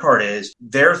hard part is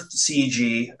their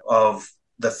CG of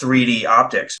the 3D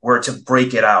optics were to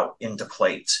break it out into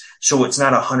plates. So it's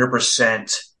not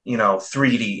 100%,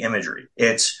 3D imagery.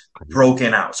 It's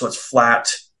broken out. So it's flat,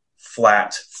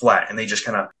 and they just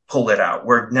kind of pull it out.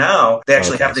 Where now they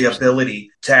actually have the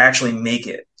ability to actually make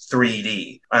it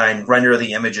 3D and render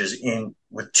the images in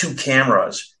with two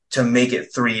cameras to make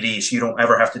it 3D. So you don't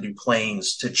ever have to do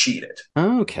planes to cheat it.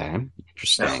 Okay.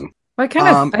 Interesting.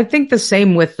 Yeah. I think the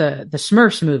same with the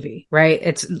Smurfs movie, right?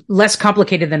 It's less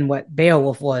complicated than what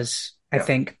Beowulf was, I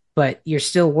think, but you're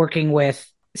still working with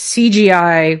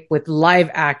CGI with live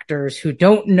actors who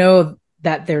don't know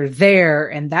that they're there,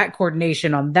 and that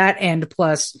coordination on that end,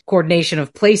 plus coordination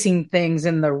of placing things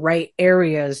in the right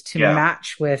areas to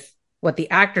match with what the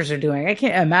actors are doing. I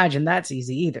can't imagine that's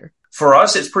easy either. For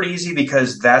us, it's pretty easy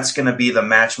because that's going to be the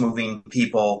match moving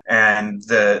people and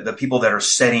the people that are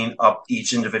setting up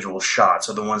each individual shot.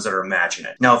 So the ones that are matching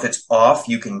it. Now, if it's off,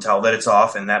 you can tell that it's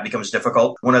off, and that becomes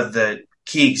difficult. One of the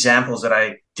key examples that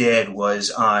I did was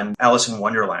on Alice in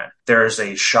Wonderland. There's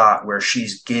a shot where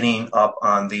she's getting up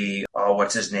on the,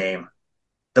 what's his name?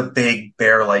 The big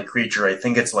bear-like creature. I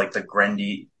think it's like the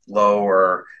Grendy Low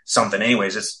or something.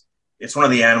 Anyways, it's one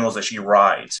of the animals that she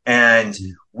rides. And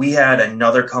we had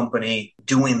another company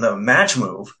doing the match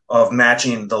move of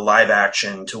matching the live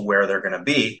action to where they're going to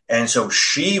be. And so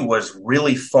she was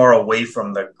really far away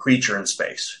from the creature in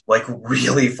space, like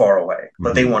really far away.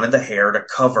 But they wanted the hair to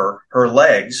cover her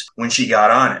legs when she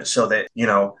got on it so that,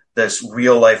 this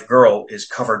real life girl is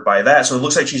covered by that. So it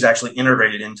looks like she's actually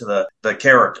integrated into the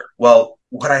character. Well,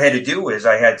 what I had to do is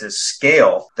I had to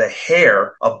scale the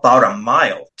hair about a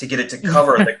mile to get it to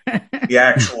cover the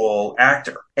actual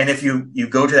actor. And if you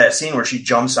go to that scene where she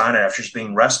jumps on it after she's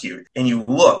being rescued and you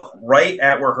look right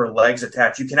at where her legs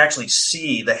attach, you can actually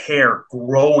see the hair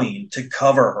growing to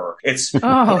cover her. It's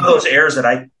one of those errors that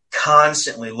I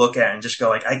constantly look at and just go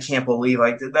like, I can't believe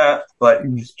I did that. But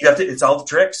you have to, it's all the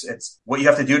tricks. It's what you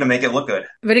have to do to make it look good.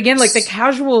 But again, like the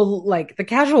casual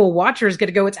watcher is going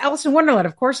to go, it's Alice in Wonderland.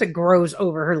 Of course it grows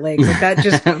over her legs. Like that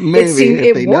just,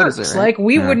 it works. It, right? Like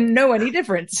we wouldn't know any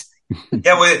difference.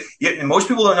 And most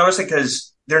people don't notice it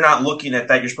because they're not looking at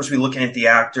that. You're supposed to be looking at the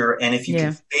actor. And if you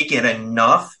can fake it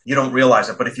enough, you don't realize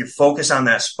it. But if you focus on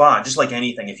that spot, just like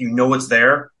anything, if you know it's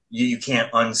there, You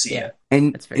can't unsee it.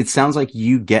 And it sounds like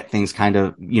you get things kind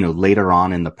of, later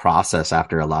on in the process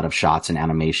after a lot of shots and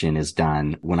animation is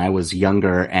done. When I was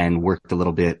younger and worked a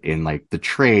little bit in like the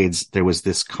trades, there was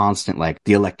this constant, like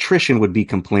the electrician would be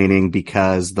complaining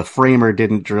because the framer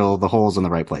didn't drill the holes in the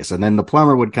right place. And then the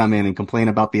plumber would come in and complain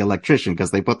about the electrician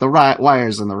because they put the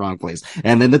wires in the wrong place.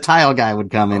 And then the tile guy would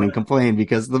come in and complain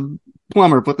because the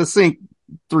plumber put the sink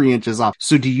 3 inches off.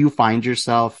 So do you find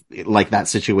yourself like that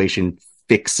situation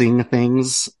fixing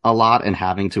things a lot and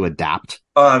having to adapt?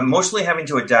 Mostly having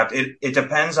to adapt. It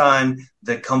depends on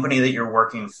the company that you're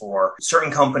working for.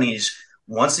 Certain companies,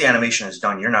 once the animation is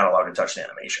done, you're not allowed to touch the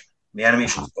animation. The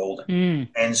animation is golden.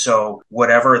 And so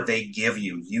whatever they give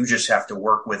you, you just have to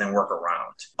work with and work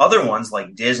around. Other ones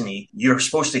like Disney, you're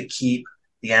supposed to keep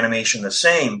the animation the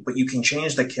same, but you can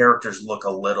change the character's look a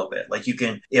little bit. Like you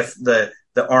can, if the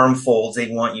arm folds, they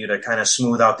want you to kind of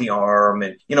smooth out the arm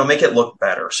and, make it look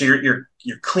better. So you're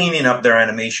cleaning up their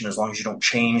animation as long as you don't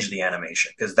change the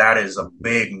animation, because that is a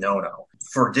big no-no.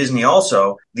 For Disney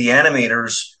also, the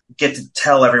animators get to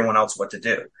tell everyone else what to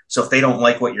do. So if they don't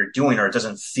like what you're doing or it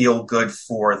doesn't feel good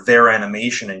for their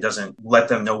animation and doesn't let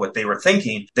them know what they were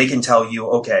thinking, they can tell you,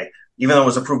 okay, even though it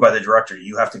was approved by the director,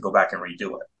 you have to go back and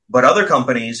redo it. But other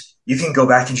companies, you can go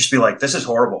back and just be like, this is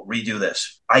horrible. Redo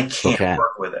this. I can't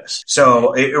work with this.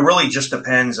 So it really just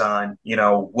depends on,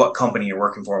 what company you're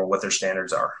working for and what their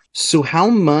standards are. So how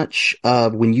much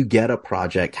of when you get a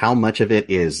project, how much of it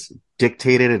is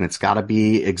dictated and it's got to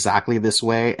be exactly this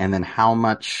way? And then how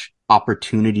much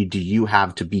opportunity do you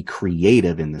have to be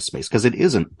creative in this space? Because it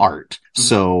is an art. Mm-hmm.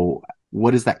 So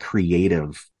what is that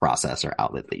creative process or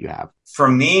outlet that you have? For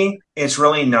me, it's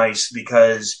really nice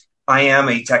because I am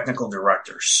a technical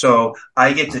director, so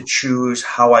I get to choose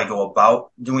how I go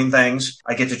about doing things.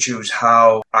 I get to choose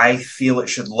how I feel it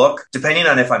should look, depending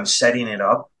on if I'm setting it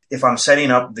up. If I'm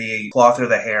setting up the cloth or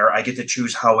the hair, I get to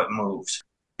choose how it moves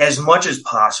as much as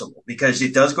possible, because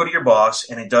it does go to your boss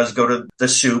and it does go to the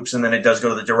soups and then it does go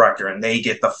to the director and they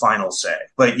get the final say.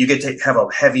 But you get to have a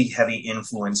heavy, heavy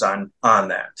influence on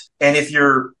that. And if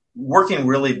you're working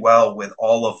really well with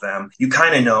all of them, you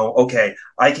kind of know, okay,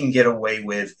 I can get away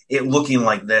with it looking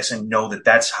like this and know that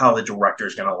that's how the director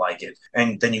is going to like it.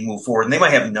 And then you move forward and they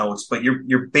might have notes, but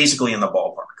you're basically in the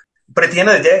ballpark. But at the end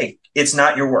of the day, it's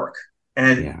not your work.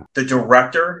 And the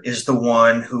director is the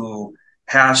one who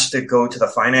has to go to the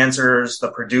financiers,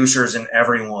 the producers, and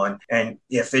everyone. And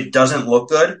if it doesn't look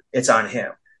good, it's on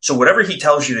him. So whatever he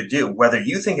tells you to do, whether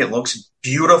you think it looks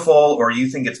beautiful or you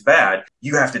think it's bad,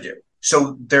 you have to do.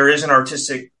 So there is an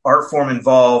artistic art form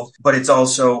involved, but it's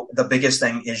also the biggest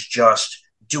thing is just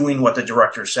doing what the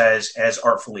director says as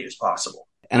artfully as possible.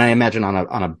 And I imagine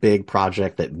on a big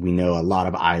project that we know a lot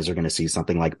of eyes are going to see,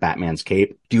 something like Batman's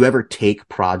cape. Do you ever take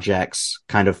projects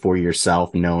kind of for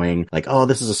yourself, knowing like, oh,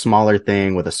 this is a smaller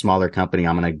thing with a smaller company,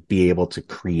 I'm going to be able to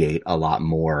create a lot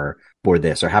more for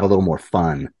this or have a little more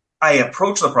fun? I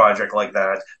approach the project like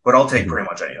that, but I'll take pretty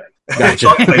much anything.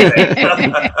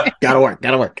 Gotcha.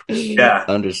 Gotta work. Yeah.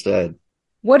 Understood.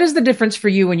 What is the difference for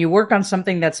you when you work on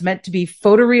something that's meant to be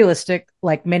photorealistic,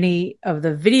 like many of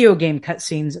the video game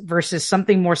cutscenes, versus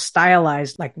something more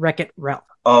stylized like Wreck-It Ralph?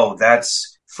 Oh,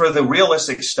 that's for the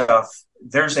realistic stuff.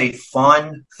 There's a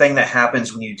fun thing that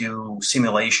happens when you do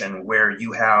simulation where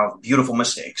you have beautiful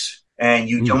mistakes. And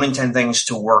you don't intend things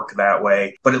to work that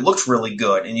way, but it looks really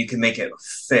good and you can make it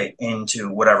fit into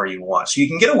whatever you want. So you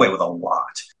can get away with a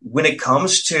lot. When it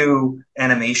comes to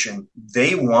animation,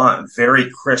 they want very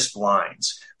crisp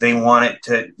lines. They want it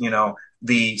to,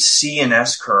 the C and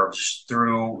S curves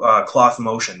through cloth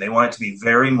motion. They want it to be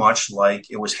very much like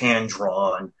it was hand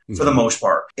drawn for the most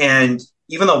part. And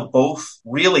even though both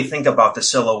really think about the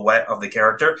silhouette of the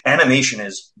character, animation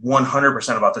is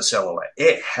 100% about the silhouette.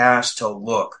 It has to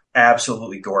look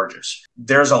absolutely gorgeous.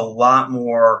 There's a lot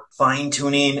more fine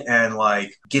tuning and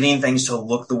like getting things to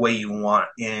look the way you want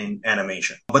in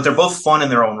animation. But they're both fun in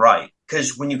their own right.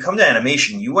 Because when you come to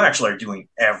animation, you actually are doing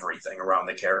everything around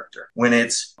the character. When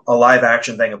it's a live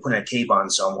action thing of putting a cape on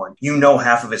someone,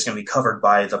 half of it's going to be covered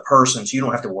by the person, so you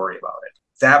don't have to worry about it.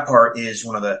 That part is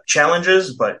one of the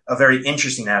challenges, but a very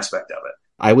interesting aspect of it.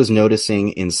 I was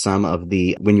noticing in some of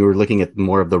when you were looking at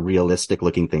more of the realistic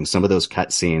looking things, some of those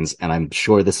cutscenes, and I'm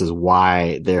sure this is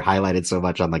why they're highlighted so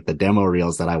much on like the demo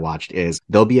reels that I watched, is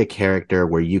there'll be a character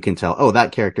where you can tell, oh,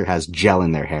 that character has gel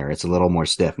in their hair. It's a little more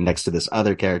stiff next to this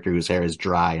other character whose hair is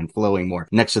dry and flowing more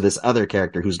next to this other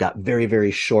character who's got very, very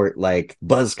short, like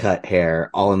buzz cut hair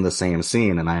all in the same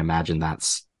scene. And I imagine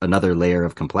that's another layer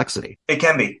of complexity. It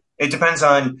can be. It depends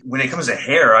on, when it comes to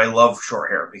hair, I love short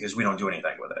hair because we don't do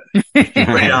anything with it. You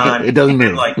put it on. It doesn't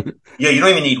move. Like, yeah, you don't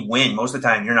even need wind. Most of the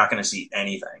time, you're not going to see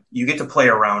anything. You get to play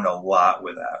around a lot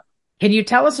with that. Can you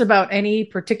tell us about any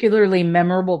particularly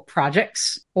memorable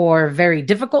projects or very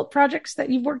difficult projects that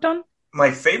you've worked on?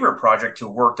 My favorite project to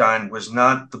worked on was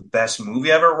not the best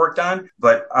movie I ever worked on,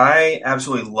 but I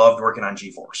absolutely loved working on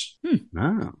G-Force.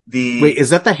 Oh. Wait,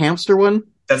 is that the hamster one?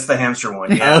 That's the hamster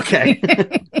one, yeah. Okay.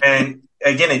 And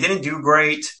again, it didn't do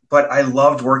great, but I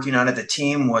loved working on it. The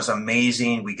team was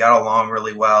amazing. We got along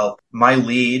really well. My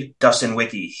lead, Dustin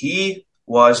Wicke, he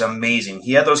was amazing.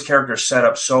 He had those characters set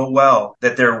up so well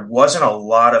that there wasn't a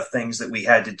lot of things that we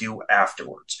had to do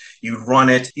afterwards. You run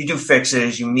it, you do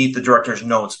fixes, you meet the director's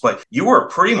notes, but you were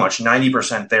pretty much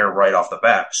 90% there right off the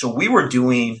bat. So we were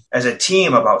doing, as a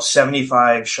team, about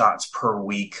 75 shots per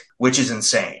week, which is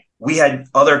insane. We had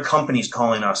other companies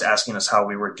calling us, asking us how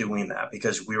we were doing that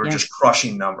because we were just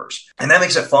crushing numbers. And that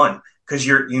makes it fun because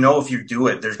if you do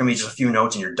it, there's going to be just a few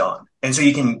notes and you're done. And so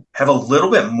you can have a little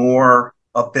bit more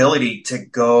ability to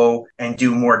go and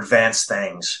do more advanced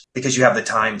things because you have the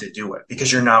time to do it,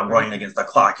 because you're not running against the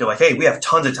clock. You're like, hey, we have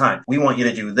tons of time. We want you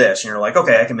to do this. And you're like,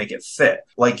 okay, I can make it fit.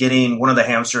 Like getting one of the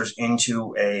hamsters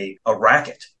into a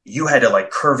racket. You had to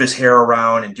like curve his hair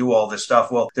around and do all this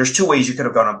stuff. Well, there's two ways you could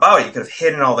have gone about it. You could have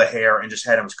hidden all the hair and just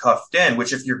had him cuffed in,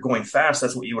 which if you're going fast,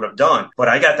 that's what you would have done. But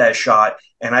I got that shot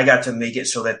and I got to make it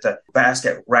so that the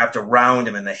basket wrapped around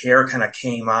him and the hair kind of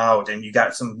came out and you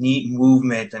got some neat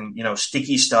movement and,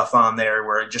 sticky stuff on there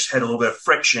where it just had a little bit of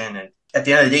friction. And at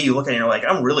the end of the day, you look at it and you're like,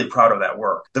 I'm really proud of that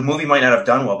work. The movie might not have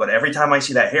done well, but every time I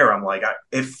see that hair, I'm like,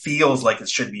 it feels like it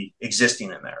should be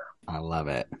existing in there. I love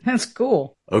it. That's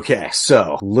cool. Okay,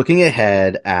 so looking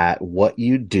ahead at what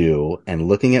you do and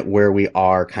looking at where we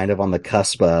are kind of on the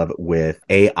cusp of with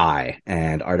AI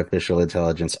and artificial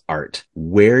intelligence art,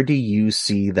 where do you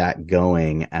see that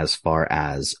going as far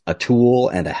as a tool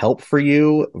and a help for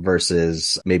you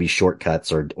versus maybe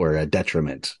shortcuts or a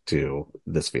detriment to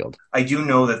this field? I do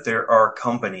know that there are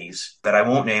companies that I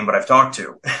won't name, but I've talked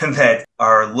to that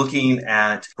are looking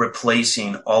at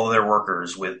replacing all of their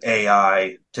workers with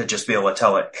AI to just be able to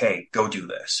tell it, hey, go do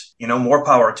this. More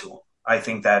power to them. I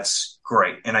think that's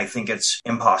great. And I think it's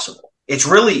impossible. It's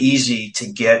really easy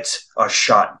to get a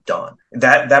shot done.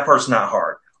 That part's not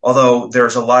hard. Although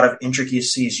there's a lot of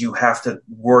intricacies you have to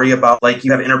worry about, like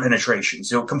you have interpenetration.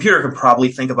 So a computer can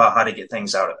probably think about how to get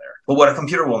things out of there. But what a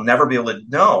computer will never be able to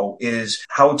know is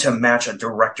how to match a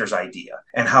director's idea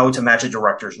and how to match a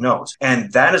director's notes.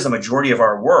 And that is the majority of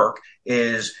our work,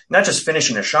 is not just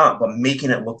finishing a shot, but making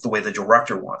it look the way the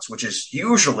director wants, which is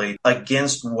usually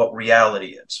against what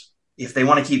reality is. If they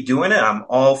want to keep doing it, I'm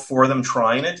all for them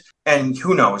trying it. And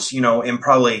who knows, in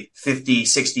probably 50,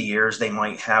 60 years, they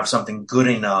might have something good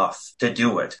enough to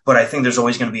do it. But I think there's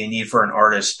always going to be a need for an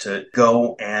artist to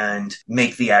go and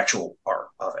make the actual art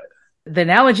of it. The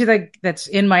analogy that's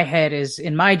in my head is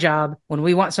in my job, when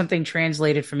we want something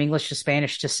translated from English to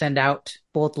Spanish to send out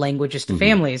both languages to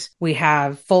families, we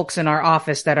have folks in our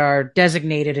office that are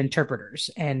designated interpreters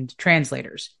and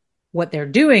translators. What they're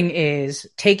doing is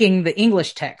taking the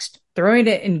English text, throwing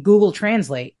it in Google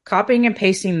Translate, copying and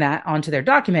pasting that onto their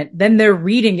document. Then they're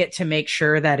reading it to make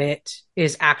sure that it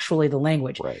is actually the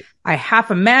language. Right. I half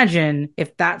imagine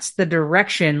if that's the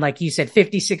direction, like you said,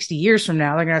 50, 60 years from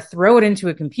now, they're going to throw it into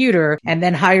a computer and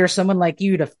then hire someone like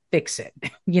you to fix it,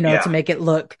 to make it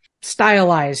look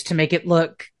stylized, to make it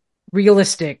look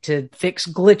realistic, to fix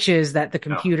glitches that the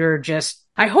computer just...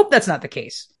 I hope that's not the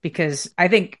case, because I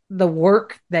think the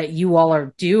work that you all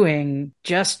are doing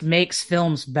just makes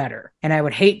films better. And I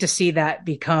would hate to see that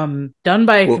become done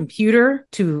by a computer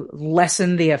to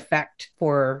lessen the effect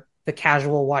for the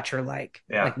casual watcher like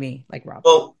me, like Rob.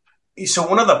 Well, so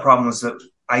one of the problems that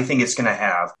I think it's going to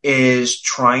have is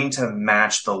trying to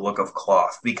match the look of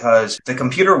cloth, because the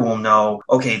computer will know,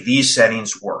 okay, these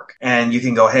settings work. And you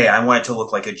can go, hey, I want it to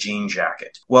look like a jean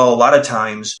jacket. Well, a lot of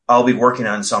times I'll be working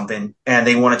on something and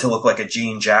they want it to look like a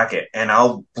jean jacket, and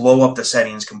I'll blow up the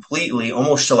settings completely,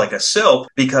 almost to like a silk,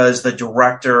 because the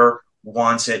director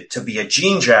wants it to be a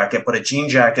jean jacket, but a jean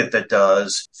jacket that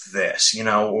does this,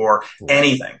 or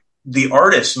anything. The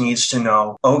artist needs to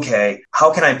know, okay,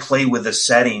 how can I play with the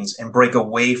settings and break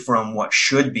away from what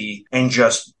should be and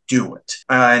just do it?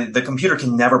 And the computer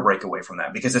can never break away from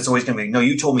that, because it's always going to be, no,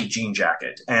 you told me jean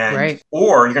jacket.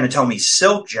 Or you're going to tell me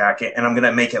silk jacket and I'm going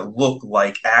to make it look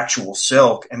like actual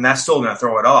silk, and that's still going to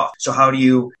throw it off. So how do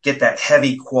you get that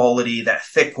heavy quality, that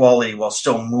thick quality, while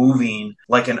still moving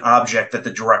like an object that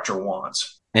the director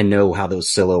wants? And know how those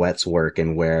silhouettes work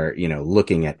and where,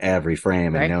 looking at every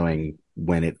frame and knowing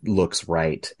when it looks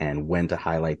right and when to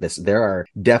highlight this. There are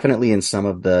definitely in some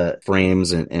of the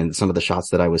frames and some of the shots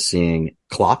that I was seeing,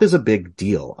 cloth is a big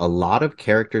deal. A lot of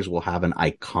characters will have an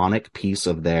iconic piece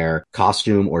of their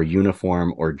costume or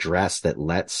uniform or dress that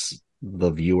lets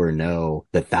the viewer know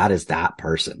that that is that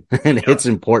person. And it's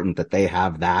important that they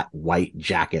have that white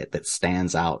jacket that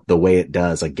stands out the way it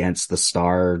does against the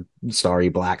starry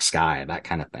black sky, that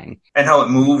kind of thing. And how it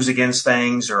moves against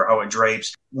things or how it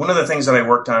drapes. One of the things that I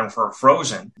worked on for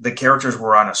Frozen, the characters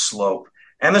were on a slope.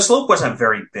 And the slope wasn't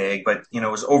very big, but, it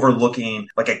was overlooking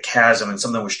like a chasm and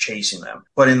something was chasing them.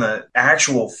 But in the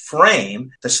actual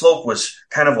frame, the slope was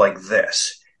kind of like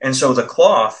this. And so the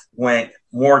cloth went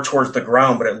more towards the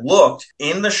ground, but it looked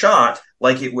in the shot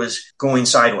like it was going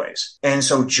sideways. And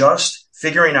so just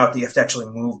figuring out that you have to actually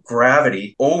move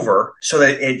gravity over so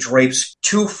that it drapes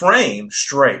 2 frames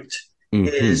straight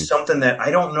is something that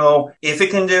I don't know if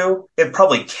it can do. It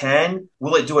probably can.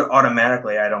 Will it do it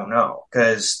automatically? I don't know,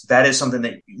 because that is something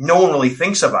that no one really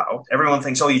thinks about. Everyone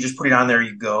thinks, oh, you just put it on there,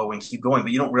 you go and keep going,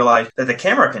 but you don't realize that the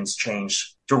camera can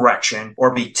change direction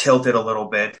or be tilted a little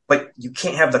bit, but you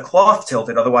can't have the cloth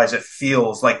tilted. Otherwise it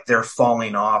feels like they're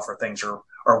falling off or things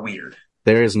are weird.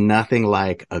 There is nothing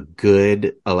like a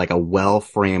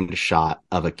well-framed shot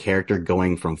of a character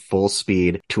going from full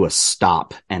speed to a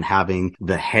stop and having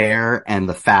the hair and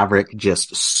the fabric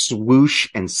just swoosh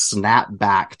and snap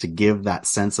back to give that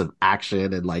sense of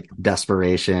action and like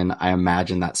desperation. I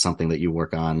imagine that's something that you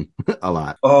work on a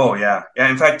lot. Oh, yeah.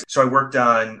 In fact, so I worked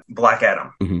on Black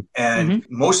Adam, and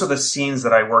most of the scenes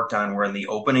that I worked on were in the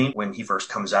opening when he first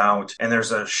comes out. And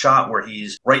there's a shot where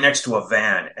he's right next to a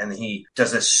van and he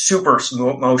does this super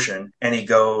motion and he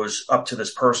goes up to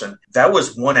this person. That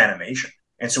was one animation.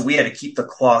 And so we had to keep the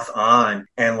cloth on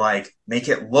and like make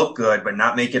it look good, but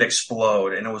not make it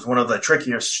explode. And it was one of the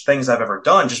trickiest things I've ever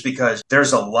done, just because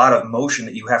there's a lot of motion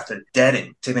that you have to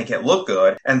deaden to make it look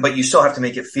good. But you still have to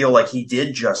make it feel like he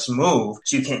did just move.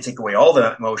 So you can't take away all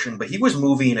the motion, but he was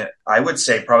moving at, I would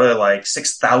say, probably like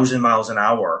 6,000 miles an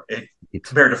hour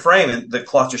compared to frame. And the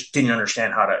cloth just didn't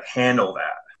understand how to handle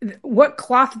that. What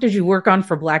cloth did you work on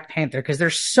for Black Panther? Because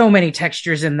there's so many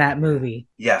textures in that movie.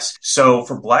 Yes. So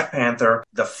for Black Panther,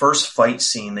 the first fight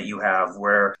scene that you have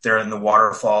where they're in the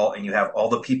waterfall and you have all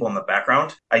the people in the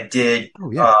background, I did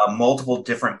multiple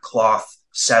different cloth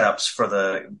setups for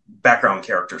the background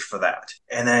characters for that.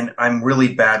 And then I'm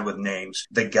really bad with names.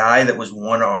 The guy that was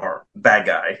one arm, bad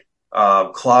guy,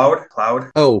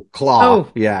 Cloud. Oh, Claw.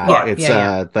 Oh, yeah. It's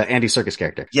the Andy Serkis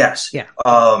character. Yes. Yeah.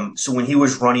 So when he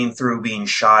was running through being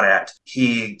shot at,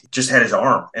 he just had his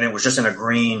arm and it was just in a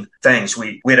green thing. So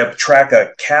we had to track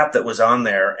a cap that was on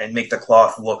there and make the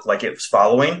cloth look like it was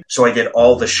following. So I did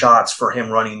all the shots for him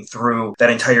running through that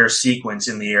entire sequence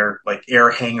in the air, like air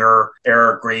hangar,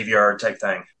 air graveyard type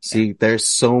thing. See, there's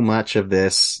so much of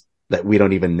this that we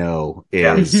don't even know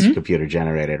is computer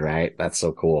generated, right? That's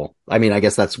so cool. I mean, I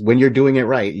guess that's when you're doing it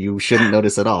right, you shouldn't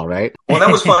notice at all, right? Well, that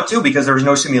was fun too, because there was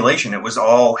no simulation. It was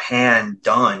all hand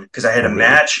done because I had a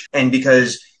match, and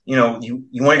because you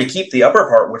wanted to keep the upper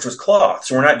part, which was cloth.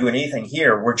 So we're not doing anything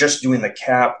here. We're just doing the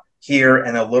cap here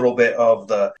and a little bit of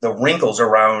the wrinkles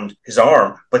around his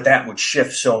arm, but that would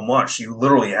shift so much. You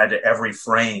literally had to every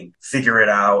frame figure it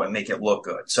out and make it look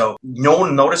good. So no one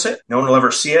will notice it. No one will ever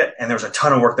see it. And there's a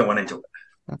ton of work that went into it.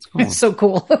 That's cool. It's so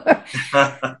cool.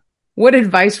 What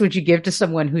advice would you give to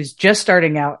someone who's just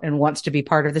starting out and wants to be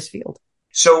part of this field?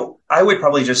 So I would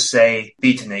probably just say,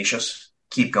 be tenacious.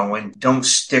 Keep going. Don't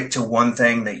stick to one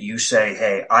thing that you say,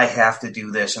 hey, I have to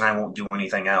do this and I won't do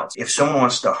anything else. If someone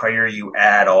wants to hire you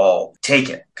at all, take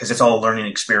it, because it's all a learning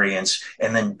experience,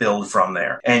 and then build from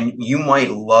there. And you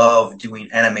might love doing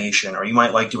animation or you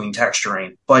might like doing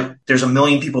texturing, but there's a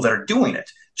million people that are doing it.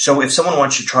 So if someone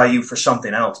wants to try you for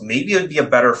something else, maybe it'd be a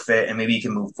better fit and maybe you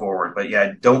can move forward. But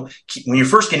yeah, when you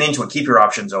first get into it, keep your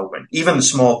options open. Even the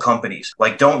small companies,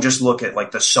 like don't just look at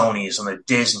like the Sonys and the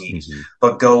Disneys,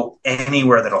 but go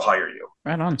anywhere that'll hire you.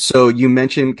 Right on. So you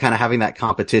mentioned kind of having that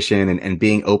competition and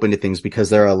being open to things because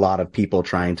there are a lot of people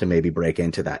trying to maybe break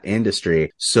into that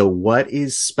industry. So what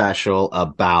is special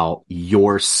about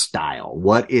your style?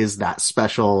 What is that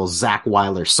special Zach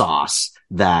Weiler sauce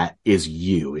that is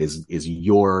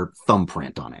your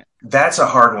thumbprint on it? That's a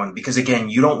hard one because, again,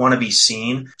 you don't want to be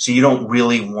seen, so you don't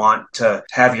really want to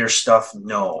have your stuff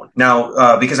known.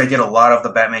 Now, because I did a lot of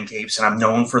the Batman capes, and I'm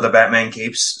known for the Batman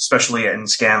capes, especially in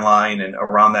Scanline and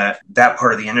around that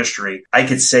part of the industry, I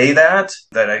could say that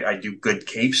I do good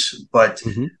capes, but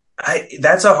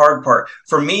that's a hard part.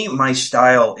 For me, my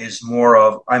style is more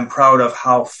of, I'm proud of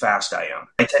how fast I am.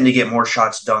 I tend to get more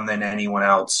shots done than anyone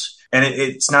else. And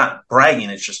it's not bragging,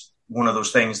 it's just one of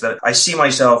those things that I see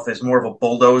myself as more of a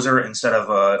bulldozer instead of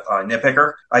a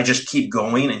nitpicker. I just keep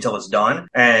going until it's done.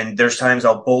 And there's times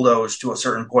I'll bulldoze to a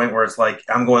certain point where it's like,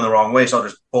 I'm going the wrong way. So I'll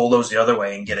just bulldoze the other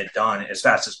way and get it done as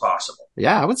fast as possible.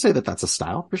 Yeah, I would say that that's a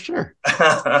style for sure.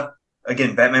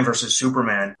 Again, Batman versus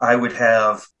Superman, I would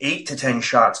have 8 to 10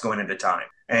 shots going at a time.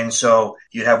 And so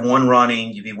you'd have one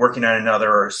running, you'd be working on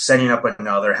another, setting up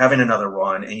another, having another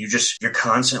run, and you're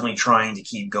constantly trying to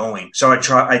keep going. So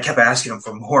I kept asking him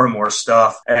for more and more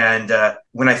stuff. And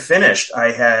when I finished,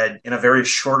 I had, in a very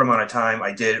short amount of time,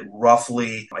 I did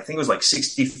roughly, I think it was like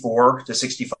 64 to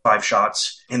 65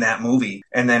 shots in that movie.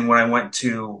 And then when I went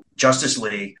to Justice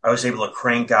League, I was able to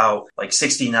crank out like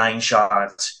 69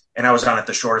 shots. And I was on it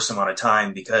the shortest amount of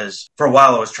time because for a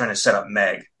while I was trying to set up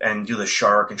Meg and do the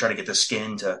shark and try to get the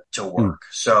skin to work.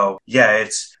 So yeah,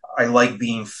 I like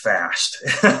being fast.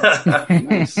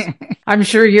 Nice. I'm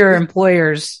sure your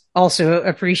employers also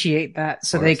appreciate that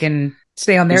so they can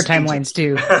stay on their timelines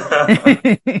too.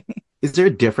 Is there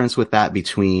a difference with that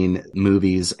between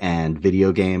movies and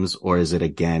video games, or is it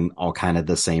again all kind of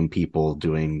the same people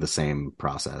doing the same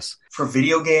process? For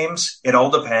video games, it all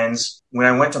depends. When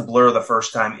I went to Blur the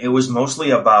first time, it was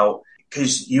mostly about,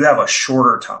 because you have a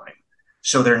shorter time,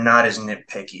 so they're not as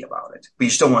nitpicky about it. But you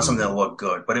still want something to look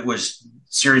good. But it was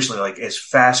seriously like as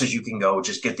fast as you can go,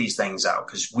 just get these things out,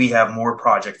 because we have more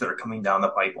projects that are coming down the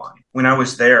pipeline. When I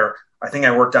was there, I think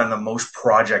I worked on the most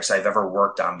projects I've ever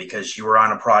worked on, because you were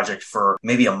on a project for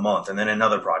maybe a month and then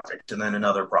another project and then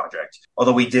another project.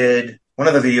 Although we did one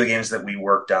of the video games that we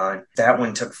worked on, that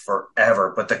one took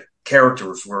forever, but the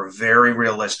characters were very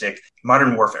realistic.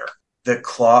 Modern Warfare. The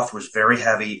cloth was very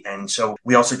heavy. And so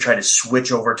we also tried to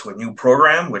switch over to a new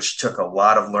program, which took a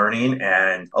lot of learning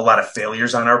and a lot of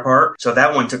failures on our part. So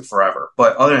that one took forever.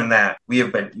 But other than that, we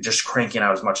have been just cranking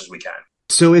out as much as we can.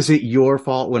 So is it your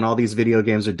fault when all these video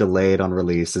games are delayed on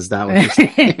release? Is that what you're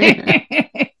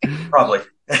saying? Probably.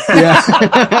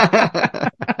 Yeah.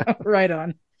 Right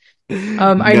on.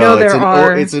 I know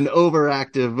it's an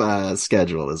overactive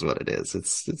schedule is what it is. It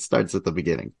starts at the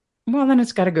beginning. Well, then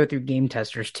it's got to go through game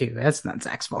testers too. That's not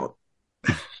Zach's fault.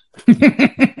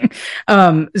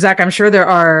 Zach, I'm sure there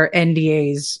are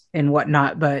NDAs and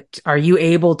whatnot, but are you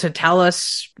able to tell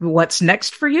us what's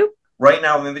next for you? Right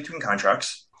now, I'm in between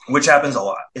contracts, which happens a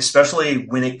lot, especially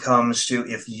when it comes to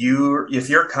if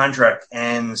your contract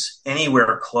ends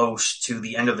anywhere close to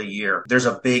the end of the year, there's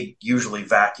a big, usually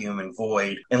vacuum and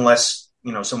void, unless,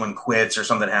 someone quits or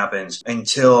something happens,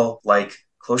 until like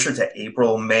closer to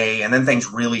April, May, and then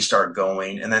things really start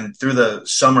going. And then through the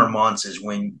summer months is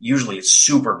when usually it's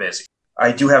super busy.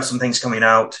 I do have some things coming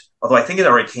out, although I think it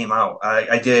already came out.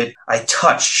 I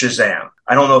touched Shazam.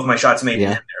 I don't know if my shots made it in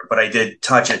there, but I did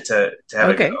touch it to have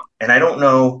it go. And I don't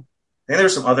know. I think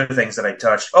there's some other things that I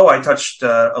touched. Oh, I touched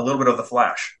a little bit of The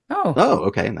Flash. Oh,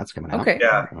 okay. And that's coming out. Okay.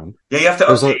 Yeah. Yeah, you have to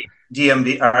update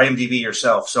IMDb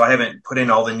yourself. So I haven't put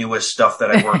in all the newest stuff that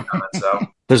I worked on. So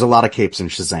there's a lot of capes in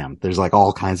Shazam. There's like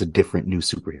all kinds of different new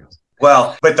superheroes.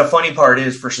 Well, but the funny part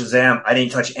is for Shazam, I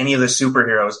didn't touch any of the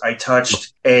superheroes. I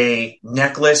touched a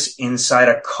necklace inside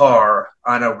a car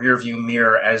on a rearview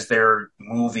mirror as they're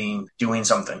moving, doing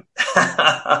something.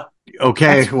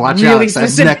 Okay, that's watch really out. It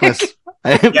says necklace.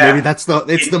 Maybe it's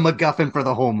the MacGuffin for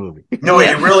the whole movie. No,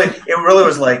 it really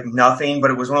was like nothing, but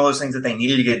it was one of those things that they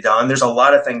needed to get done. There's a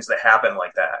lot of things that happen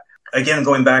like that. Again,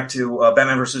 going back to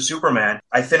Batman versus Superman,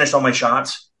 I finished all my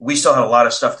shots. We still had a lot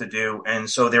of stuff to do, and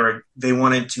so they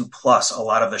wanted to plus a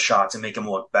lot of the shots and make them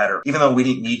look better. Even though we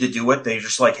didn't need to do it, they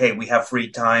just like, hey, we have free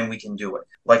time, we can do it.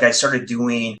 Like I started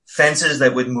doing fences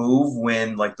that would move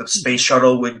when like the space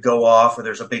shuttle would go off, or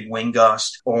there's a big wind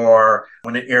gust, or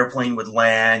when an airplane would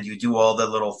land, you do all the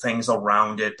little things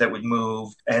around it that would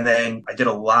move. And then I did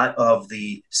a lot of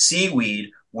the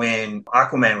seaweed when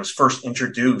Aquaman was first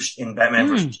introduced in Batman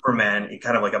vs. Superman, it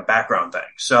kind of like a background thing.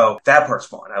 So that part's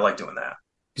fun. I like doing that.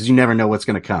 Because you never know what's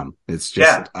going to come. It's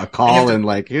just a call and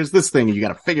like, here's this thing, and you got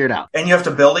to figure it out. And you have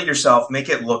to build it yourself, make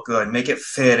it look good, make it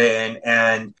fit in,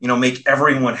 and, make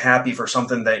everyone happy for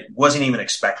something that wasn't even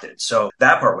expected. So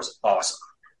that part was awesome.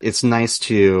 It's nice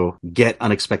to get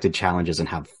unexpected challenges and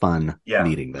have fun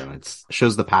meeting them. It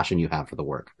shows the passion you have for the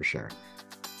work, for sure.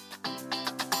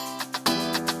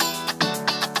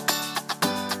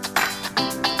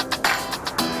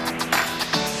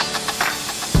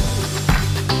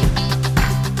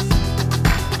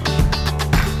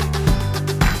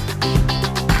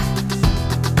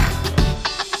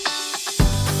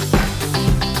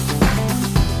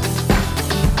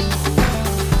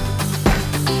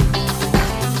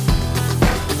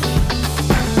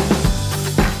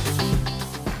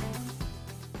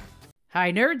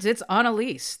 Hi, nerds. It's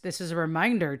Annalise. This is a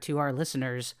reminder to our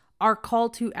listeners. our call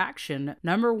to action.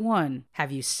 Number 1,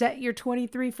 have you set your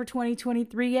 23 for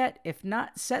 2023 yet? If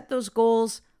not, set those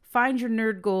goals. Find your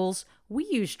nerd goals. We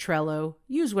use Trello.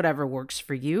 Use whatever works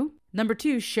for you. Number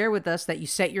 2, share with us that you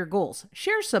set your goals.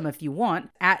 Share some if you want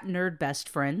at Nerd Best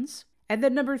Friends. And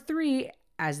then number 3,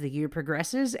 as the year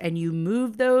progresses and you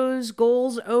move those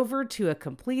goals over to a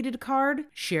completed card,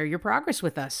 share your progress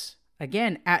with us.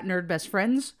 Again, at Nerd Best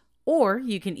Friends, or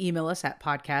you can email us at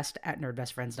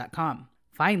podcast@nerdbestfriends.com.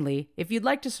 Finally, if you'd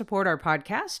like to support our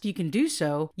podcast, you can do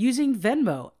so using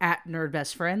Venmo at Nerd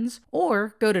Best Friends,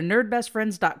 or go to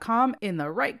nerdbestfriends.com. In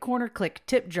the right corner, click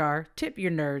Tip Jar, tip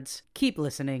your nerds. Keep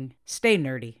listening. Stay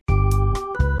nerdy.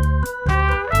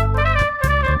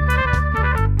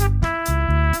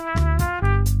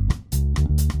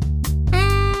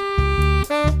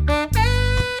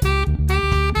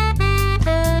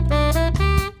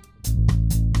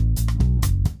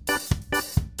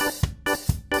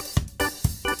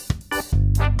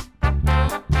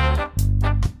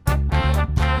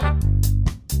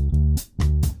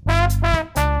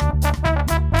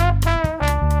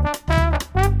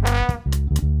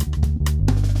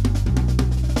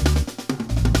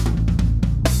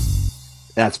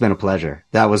 That's been a pleasure.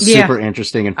 That was super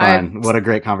interesting and fun. What a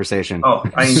great conversation. Oh,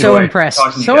 I enjoyed so impressed.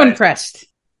 So impressed.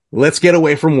 Let's get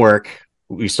away from work.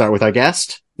 We start with our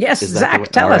guest. Yes, Zach,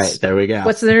 tell us. Right, there we go.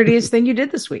 What's the nerdiest thing you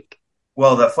did this week?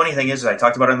 Well, the funny thing is, I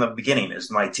talked about it in the beginning, is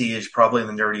my tea is probably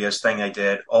the nerdiest thing I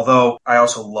did. Although I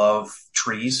also love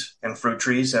trees and fruit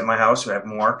trees at my house. We have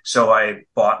more. So I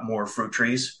bought more fruit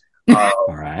trees. All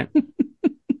right.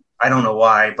 I don't know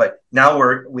why, but now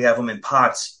we have them in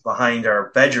pots behind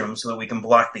our bedroom so that we can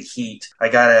block the heat. I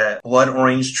got a blood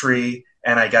orange tree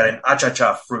and I got an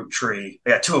achacha fruit tree.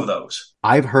 I got 2 of those.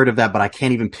 I've heard of that, but I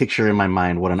can't even picture in my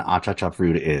mind what an achacha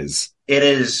fruit is. It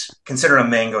is considered a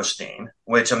mangosteen,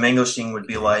 which a mangosteen would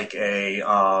be like a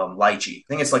lychee. I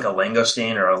think it's like a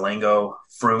langosteen or a lango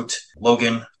fruit,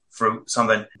 Logan fruit,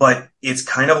 something. But it's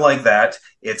kind of like that.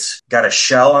 It's got a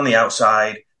shell on the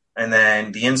outside, and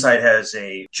then the inside has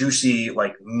a juicy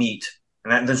like meat.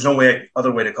 And there's no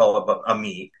other way to call it but a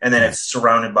meat. And then it's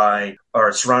surrounded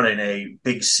in a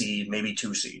big seed, maybe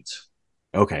 2 seeds.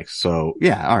 Okay, so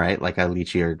yeah, all right, like a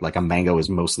lychee or like a mango is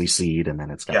mostly seed, and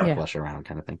then it's got a flesh around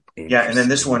kind of thing. Yeah, and then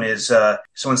this one is so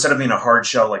instead of being a hard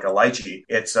shell like a lychee,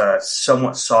 it's a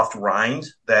somewhat soft rind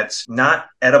that's not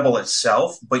edible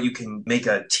itself, but you can make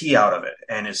a tea out of it,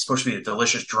 and it's supposed to be a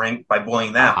delicious drink by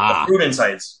boiling that. The fruit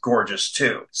inside's gorgeous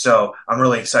too, so I'm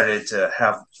really excited to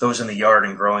have those in the yard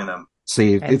and growing them.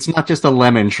 See, it's not just a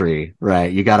lemon tree, right?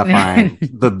 You got to find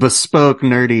the bespoke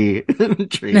nerdy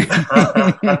tree.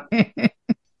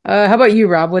 How about you,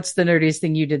 Rob? What's the nerdiest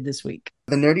thing you did this week?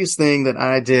 The nerdiest thing that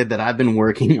I did that I've been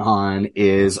working on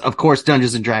is, of course,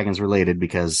 Dungeons and Dragons related,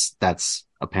 because that's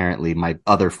apparently my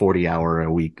other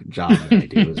 40-hour-a-week job that I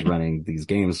do is running these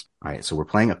games. All right, so we're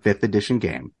playing a 5th edition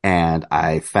game, and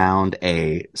I found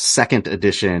a 2nd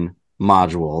edition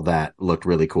module that looked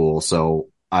really cool, so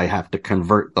I have to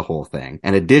convert the whole thing.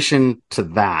 In addition to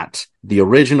that, the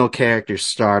original characters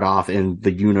start off in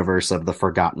the universe of the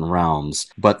Forgotten Realms,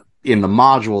 but in the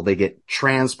module, they get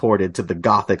transported to the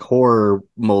gothic horror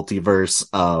multiverse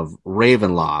of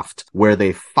Ravenloft, where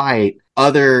they fight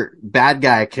other bad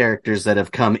guy characters that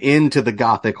have come into the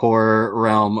gothic horror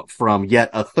realm from yet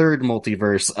a 3rd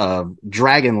multiverse of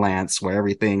Dragonlance, where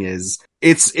everything is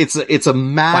it's a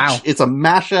match, it's a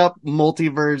mashup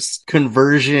multiverse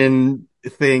conversion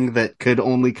thing that could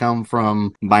only come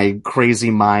from my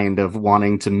crazy mind of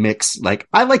wanting to mix, like,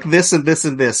 I like this and this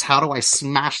and this. How do I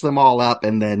smash them all up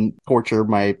and then torture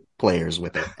my players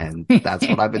with it? And that's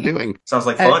what I've been doing. Sounds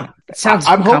like fun.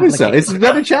 I'm hoping so. It's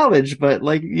been a challenge, but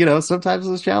like, sometimes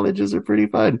those challenges are pretty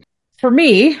fun. For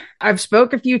me, I've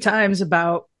spoke a few times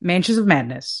about Mansions of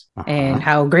Madness and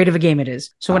how great of a game it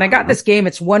is. So when I got this game,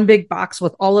 it's one big box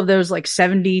with all of those like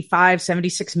 75,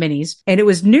 76 minis. And it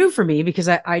was new for me because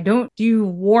I don't do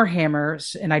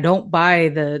Warhammers and I don't buy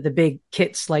the big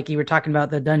kits like you were talking about,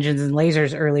 the Dungeons and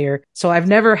Lasers earlier. So I've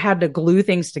never had to glue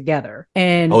things together.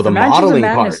 And the modeling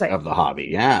Madness, part of the hobby.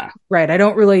 Yeah. Right. I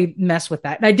don't really mess with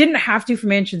that. And I didn't have to for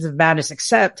Mansions of Madness,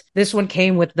 except this one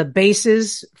came with the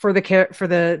bases for the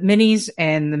minis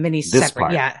and the minis separate.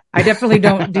 Part. Yeah. I definitely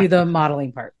don't do the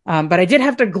modeling part. But I did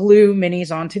have to glue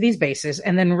minis onto these bases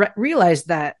and then realized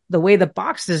that the way the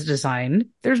box is designed,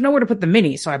 there's nowhere to put the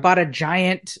minis. So I bought a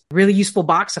giant, really useful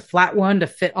box, a flat one to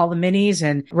fit all the minis.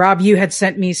 And Rob, you had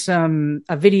sent me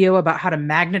a video about how to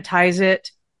magnetize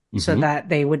it so that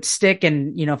they would stick.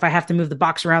 And, if I have to move the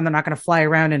box around, they're not going to fly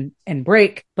around and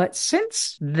break. But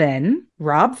since then,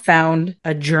 Rob found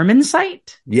a German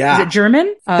site. Yeah. Is it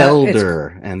German?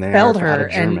 Felder. And they're out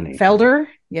of Germany. And Felder.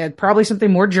 Yeah, probably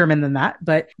something more German than that,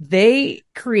 but they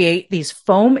create these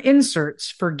foam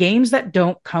inserts for games that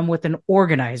don't come with an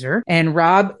organizer. And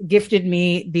Rob gifted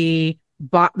me the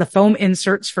foam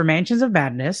inserts for Mansions of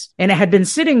Madness, and it had been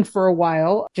sitting for a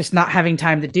while, just not having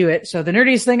time to do it. So the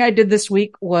nerdiest thing I did this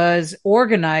week was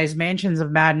organize Mansions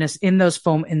of Madness in those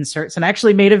foam inserts, and I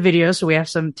actually made a video. So we have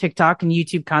some TikTok and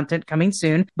YouTube content coming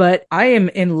soon, but I am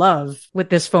in love with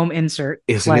this foam insert.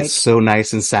 Isn't it so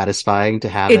nice and satisfying to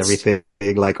have everything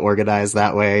like organized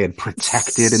that way and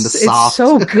protected in the soft? It's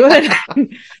so good.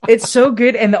 It's so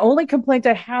good. And the only complaint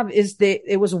I have is that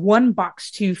it was one box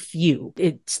too few.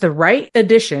 It's the right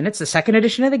edition. It's the second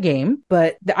edition of the game,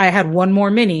 but I had one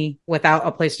more mini without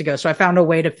a place to go. So I found a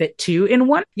way to fit two in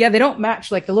one. Yeah, they don't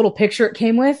match like the little picture it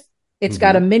came with. It's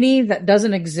got a mini that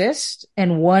doesn't exist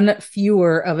and one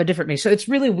fewer of a different mini. So it's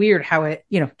really weird how it,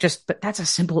 but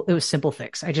it was simple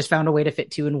fix. I just found a way to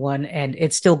fit two in one, and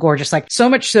it's still gorgeous. Like, so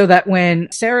much so that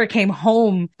when Sarah came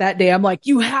home that day, I'm like,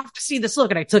 you have to see this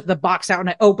look. And I took the box out and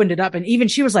I opened it up, and even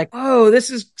she was like, oh, this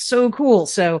is so cool.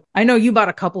 So I know you bought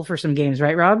a couple for some games,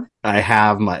 right, Rob? I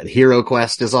have my Hero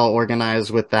Quest is all organized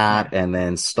with that. And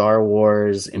then Star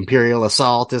Wars Imperial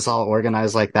Assault is all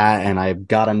organized like that. And I've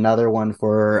got another one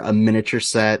for a miniature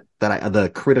set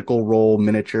the Critical Role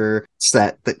miniature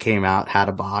set that came out had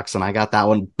a box, and I got that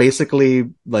one.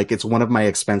 Basically, like, it's one of my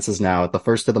expenses now at the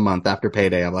first of the month after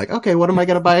payday. I'm like, okay, what am I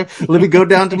going to buy? Let me go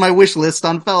down to my wish list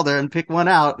on Felder and pick one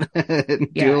out.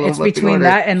 It's between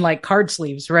that and like card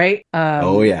sleeves, right?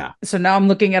 Oh yeah. So now I'm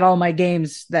looking at all my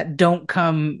games that don't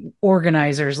come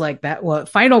organizers like that. Well,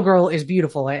 Final Girl is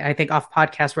beautiful. I think off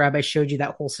podcast, Rob, I showed you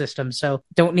that whole system. So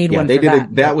don't need one for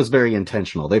that. That was very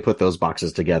intentional. They put those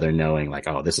boxes together knowing like,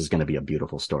 oh, this is going to be a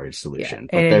beautiful storage solution.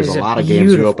 But there's a lot of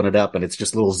games you open it up and it's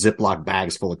just little Ziploc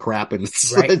bags full of crap, and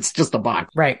it's just a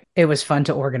box. Right. It was fun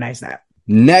to organize that.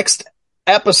 Next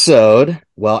episode,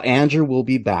 Andrew will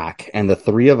be back, and the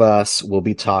three of us will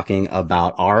be talking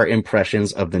about our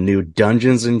impressions of the new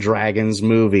Dungeons and Dragons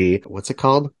movie. What's it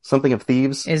called? Something of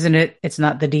Thieves? Isn't it? It's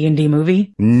not the D&D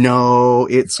movie? No,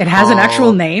 it has an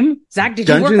actual name? Zach, did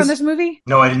you work on this movie?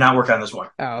 No, I did not work on this one.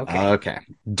 Oh, okay. Okay.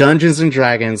 Dungeons and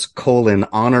Dragons,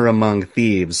 Honor Among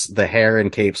Thieves. The hair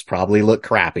and capes probably look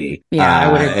crappy. Yeah,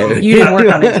 I would have. You didn't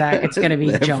work on it, Zach. It's going to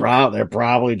be junk. They're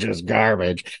probably just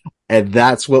garbage. And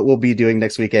that's what we'll be doing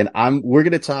next weekend. We're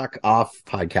going to talk off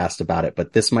podcast about it,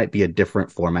 but this might be a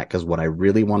different format, because what I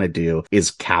really want to do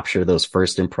is capture those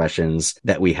first impressions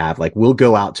that we have. Like, we'll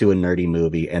go out to a nerdy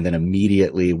movie and then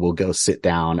immediately we'll go sit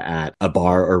down at a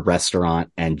bar or restaurant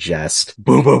and just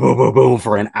boom, boom, boom, boom, boom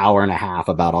for an hour and a half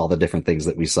about all the different things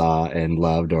that we saw and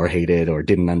loved or hated or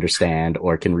didn't understand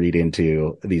or can read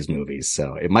into these movies.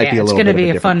 So it might be a little bit of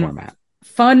a different format.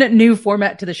 Fun new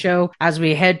format to the show as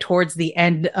we head towards the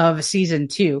end of season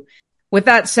 2. With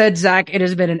that said, Zach, it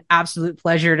has been an absolute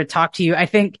pleasure to talk to you. I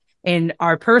think in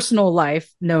our personal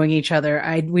life, knowing each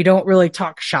other, we don't really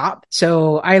talk shop.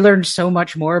 So I learned so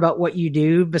much more about what you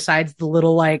do besides the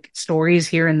little like stories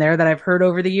here and there that I've heard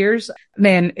over the years.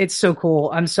 Man, it's so cool.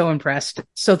 I'm so impressed.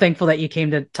 So thankful that you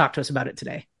came to talk to us about it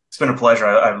today. It's been a pleasure.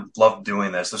 I love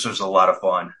doing this. This was a lot of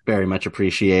fun. Very much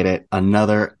appreciate it.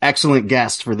 Another excellent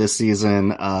guest for this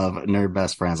season of Nerd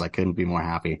Best Friends. I couldn't be more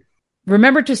happy.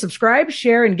 Remember to subscribe,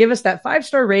 share, and give us that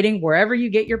 5-star rating wherever you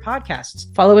get your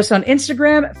podcasts. Follow us on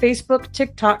Instagram, Facebook,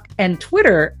 TikTok, and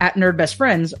Twitter at Nerd Best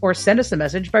Friends, or send us a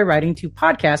message by writing to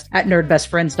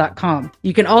podcast@nerdbestfriends.com.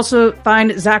 You can also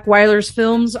find Zach Weiler's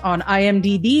films on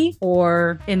IMDb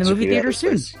or in the movie theater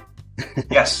soon.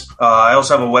 Yes. I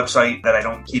also have a website that I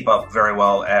don't keep up very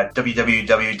well at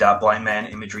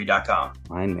www.blindmanimagery.com.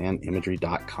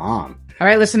 Blindmanimagery.com. All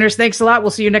right, listeners, thanks a lot. We'll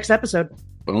see you next episode.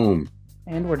 Boom.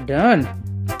 And we're done.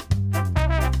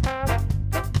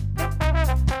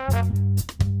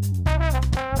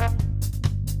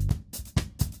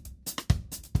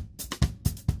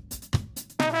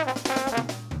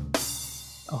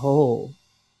 Oh,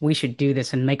 we should do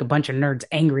this and make a bunch of nerds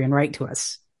angry and write to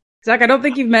us. Zach, I don't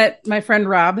think you've met my friend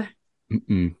Rob.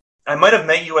 Mm-mm. I might have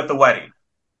met you at the wedding.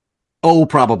 Oh,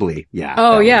 probably. Yeah.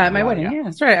 Oh, yeah, at my wedding. Yeah,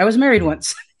 that's right. I was married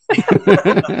once.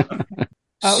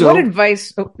 What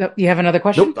advice? Oh, no, you have another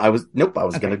question? Nope. I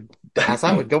was going to pass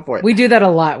out. Go for it. We do that a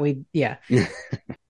lot.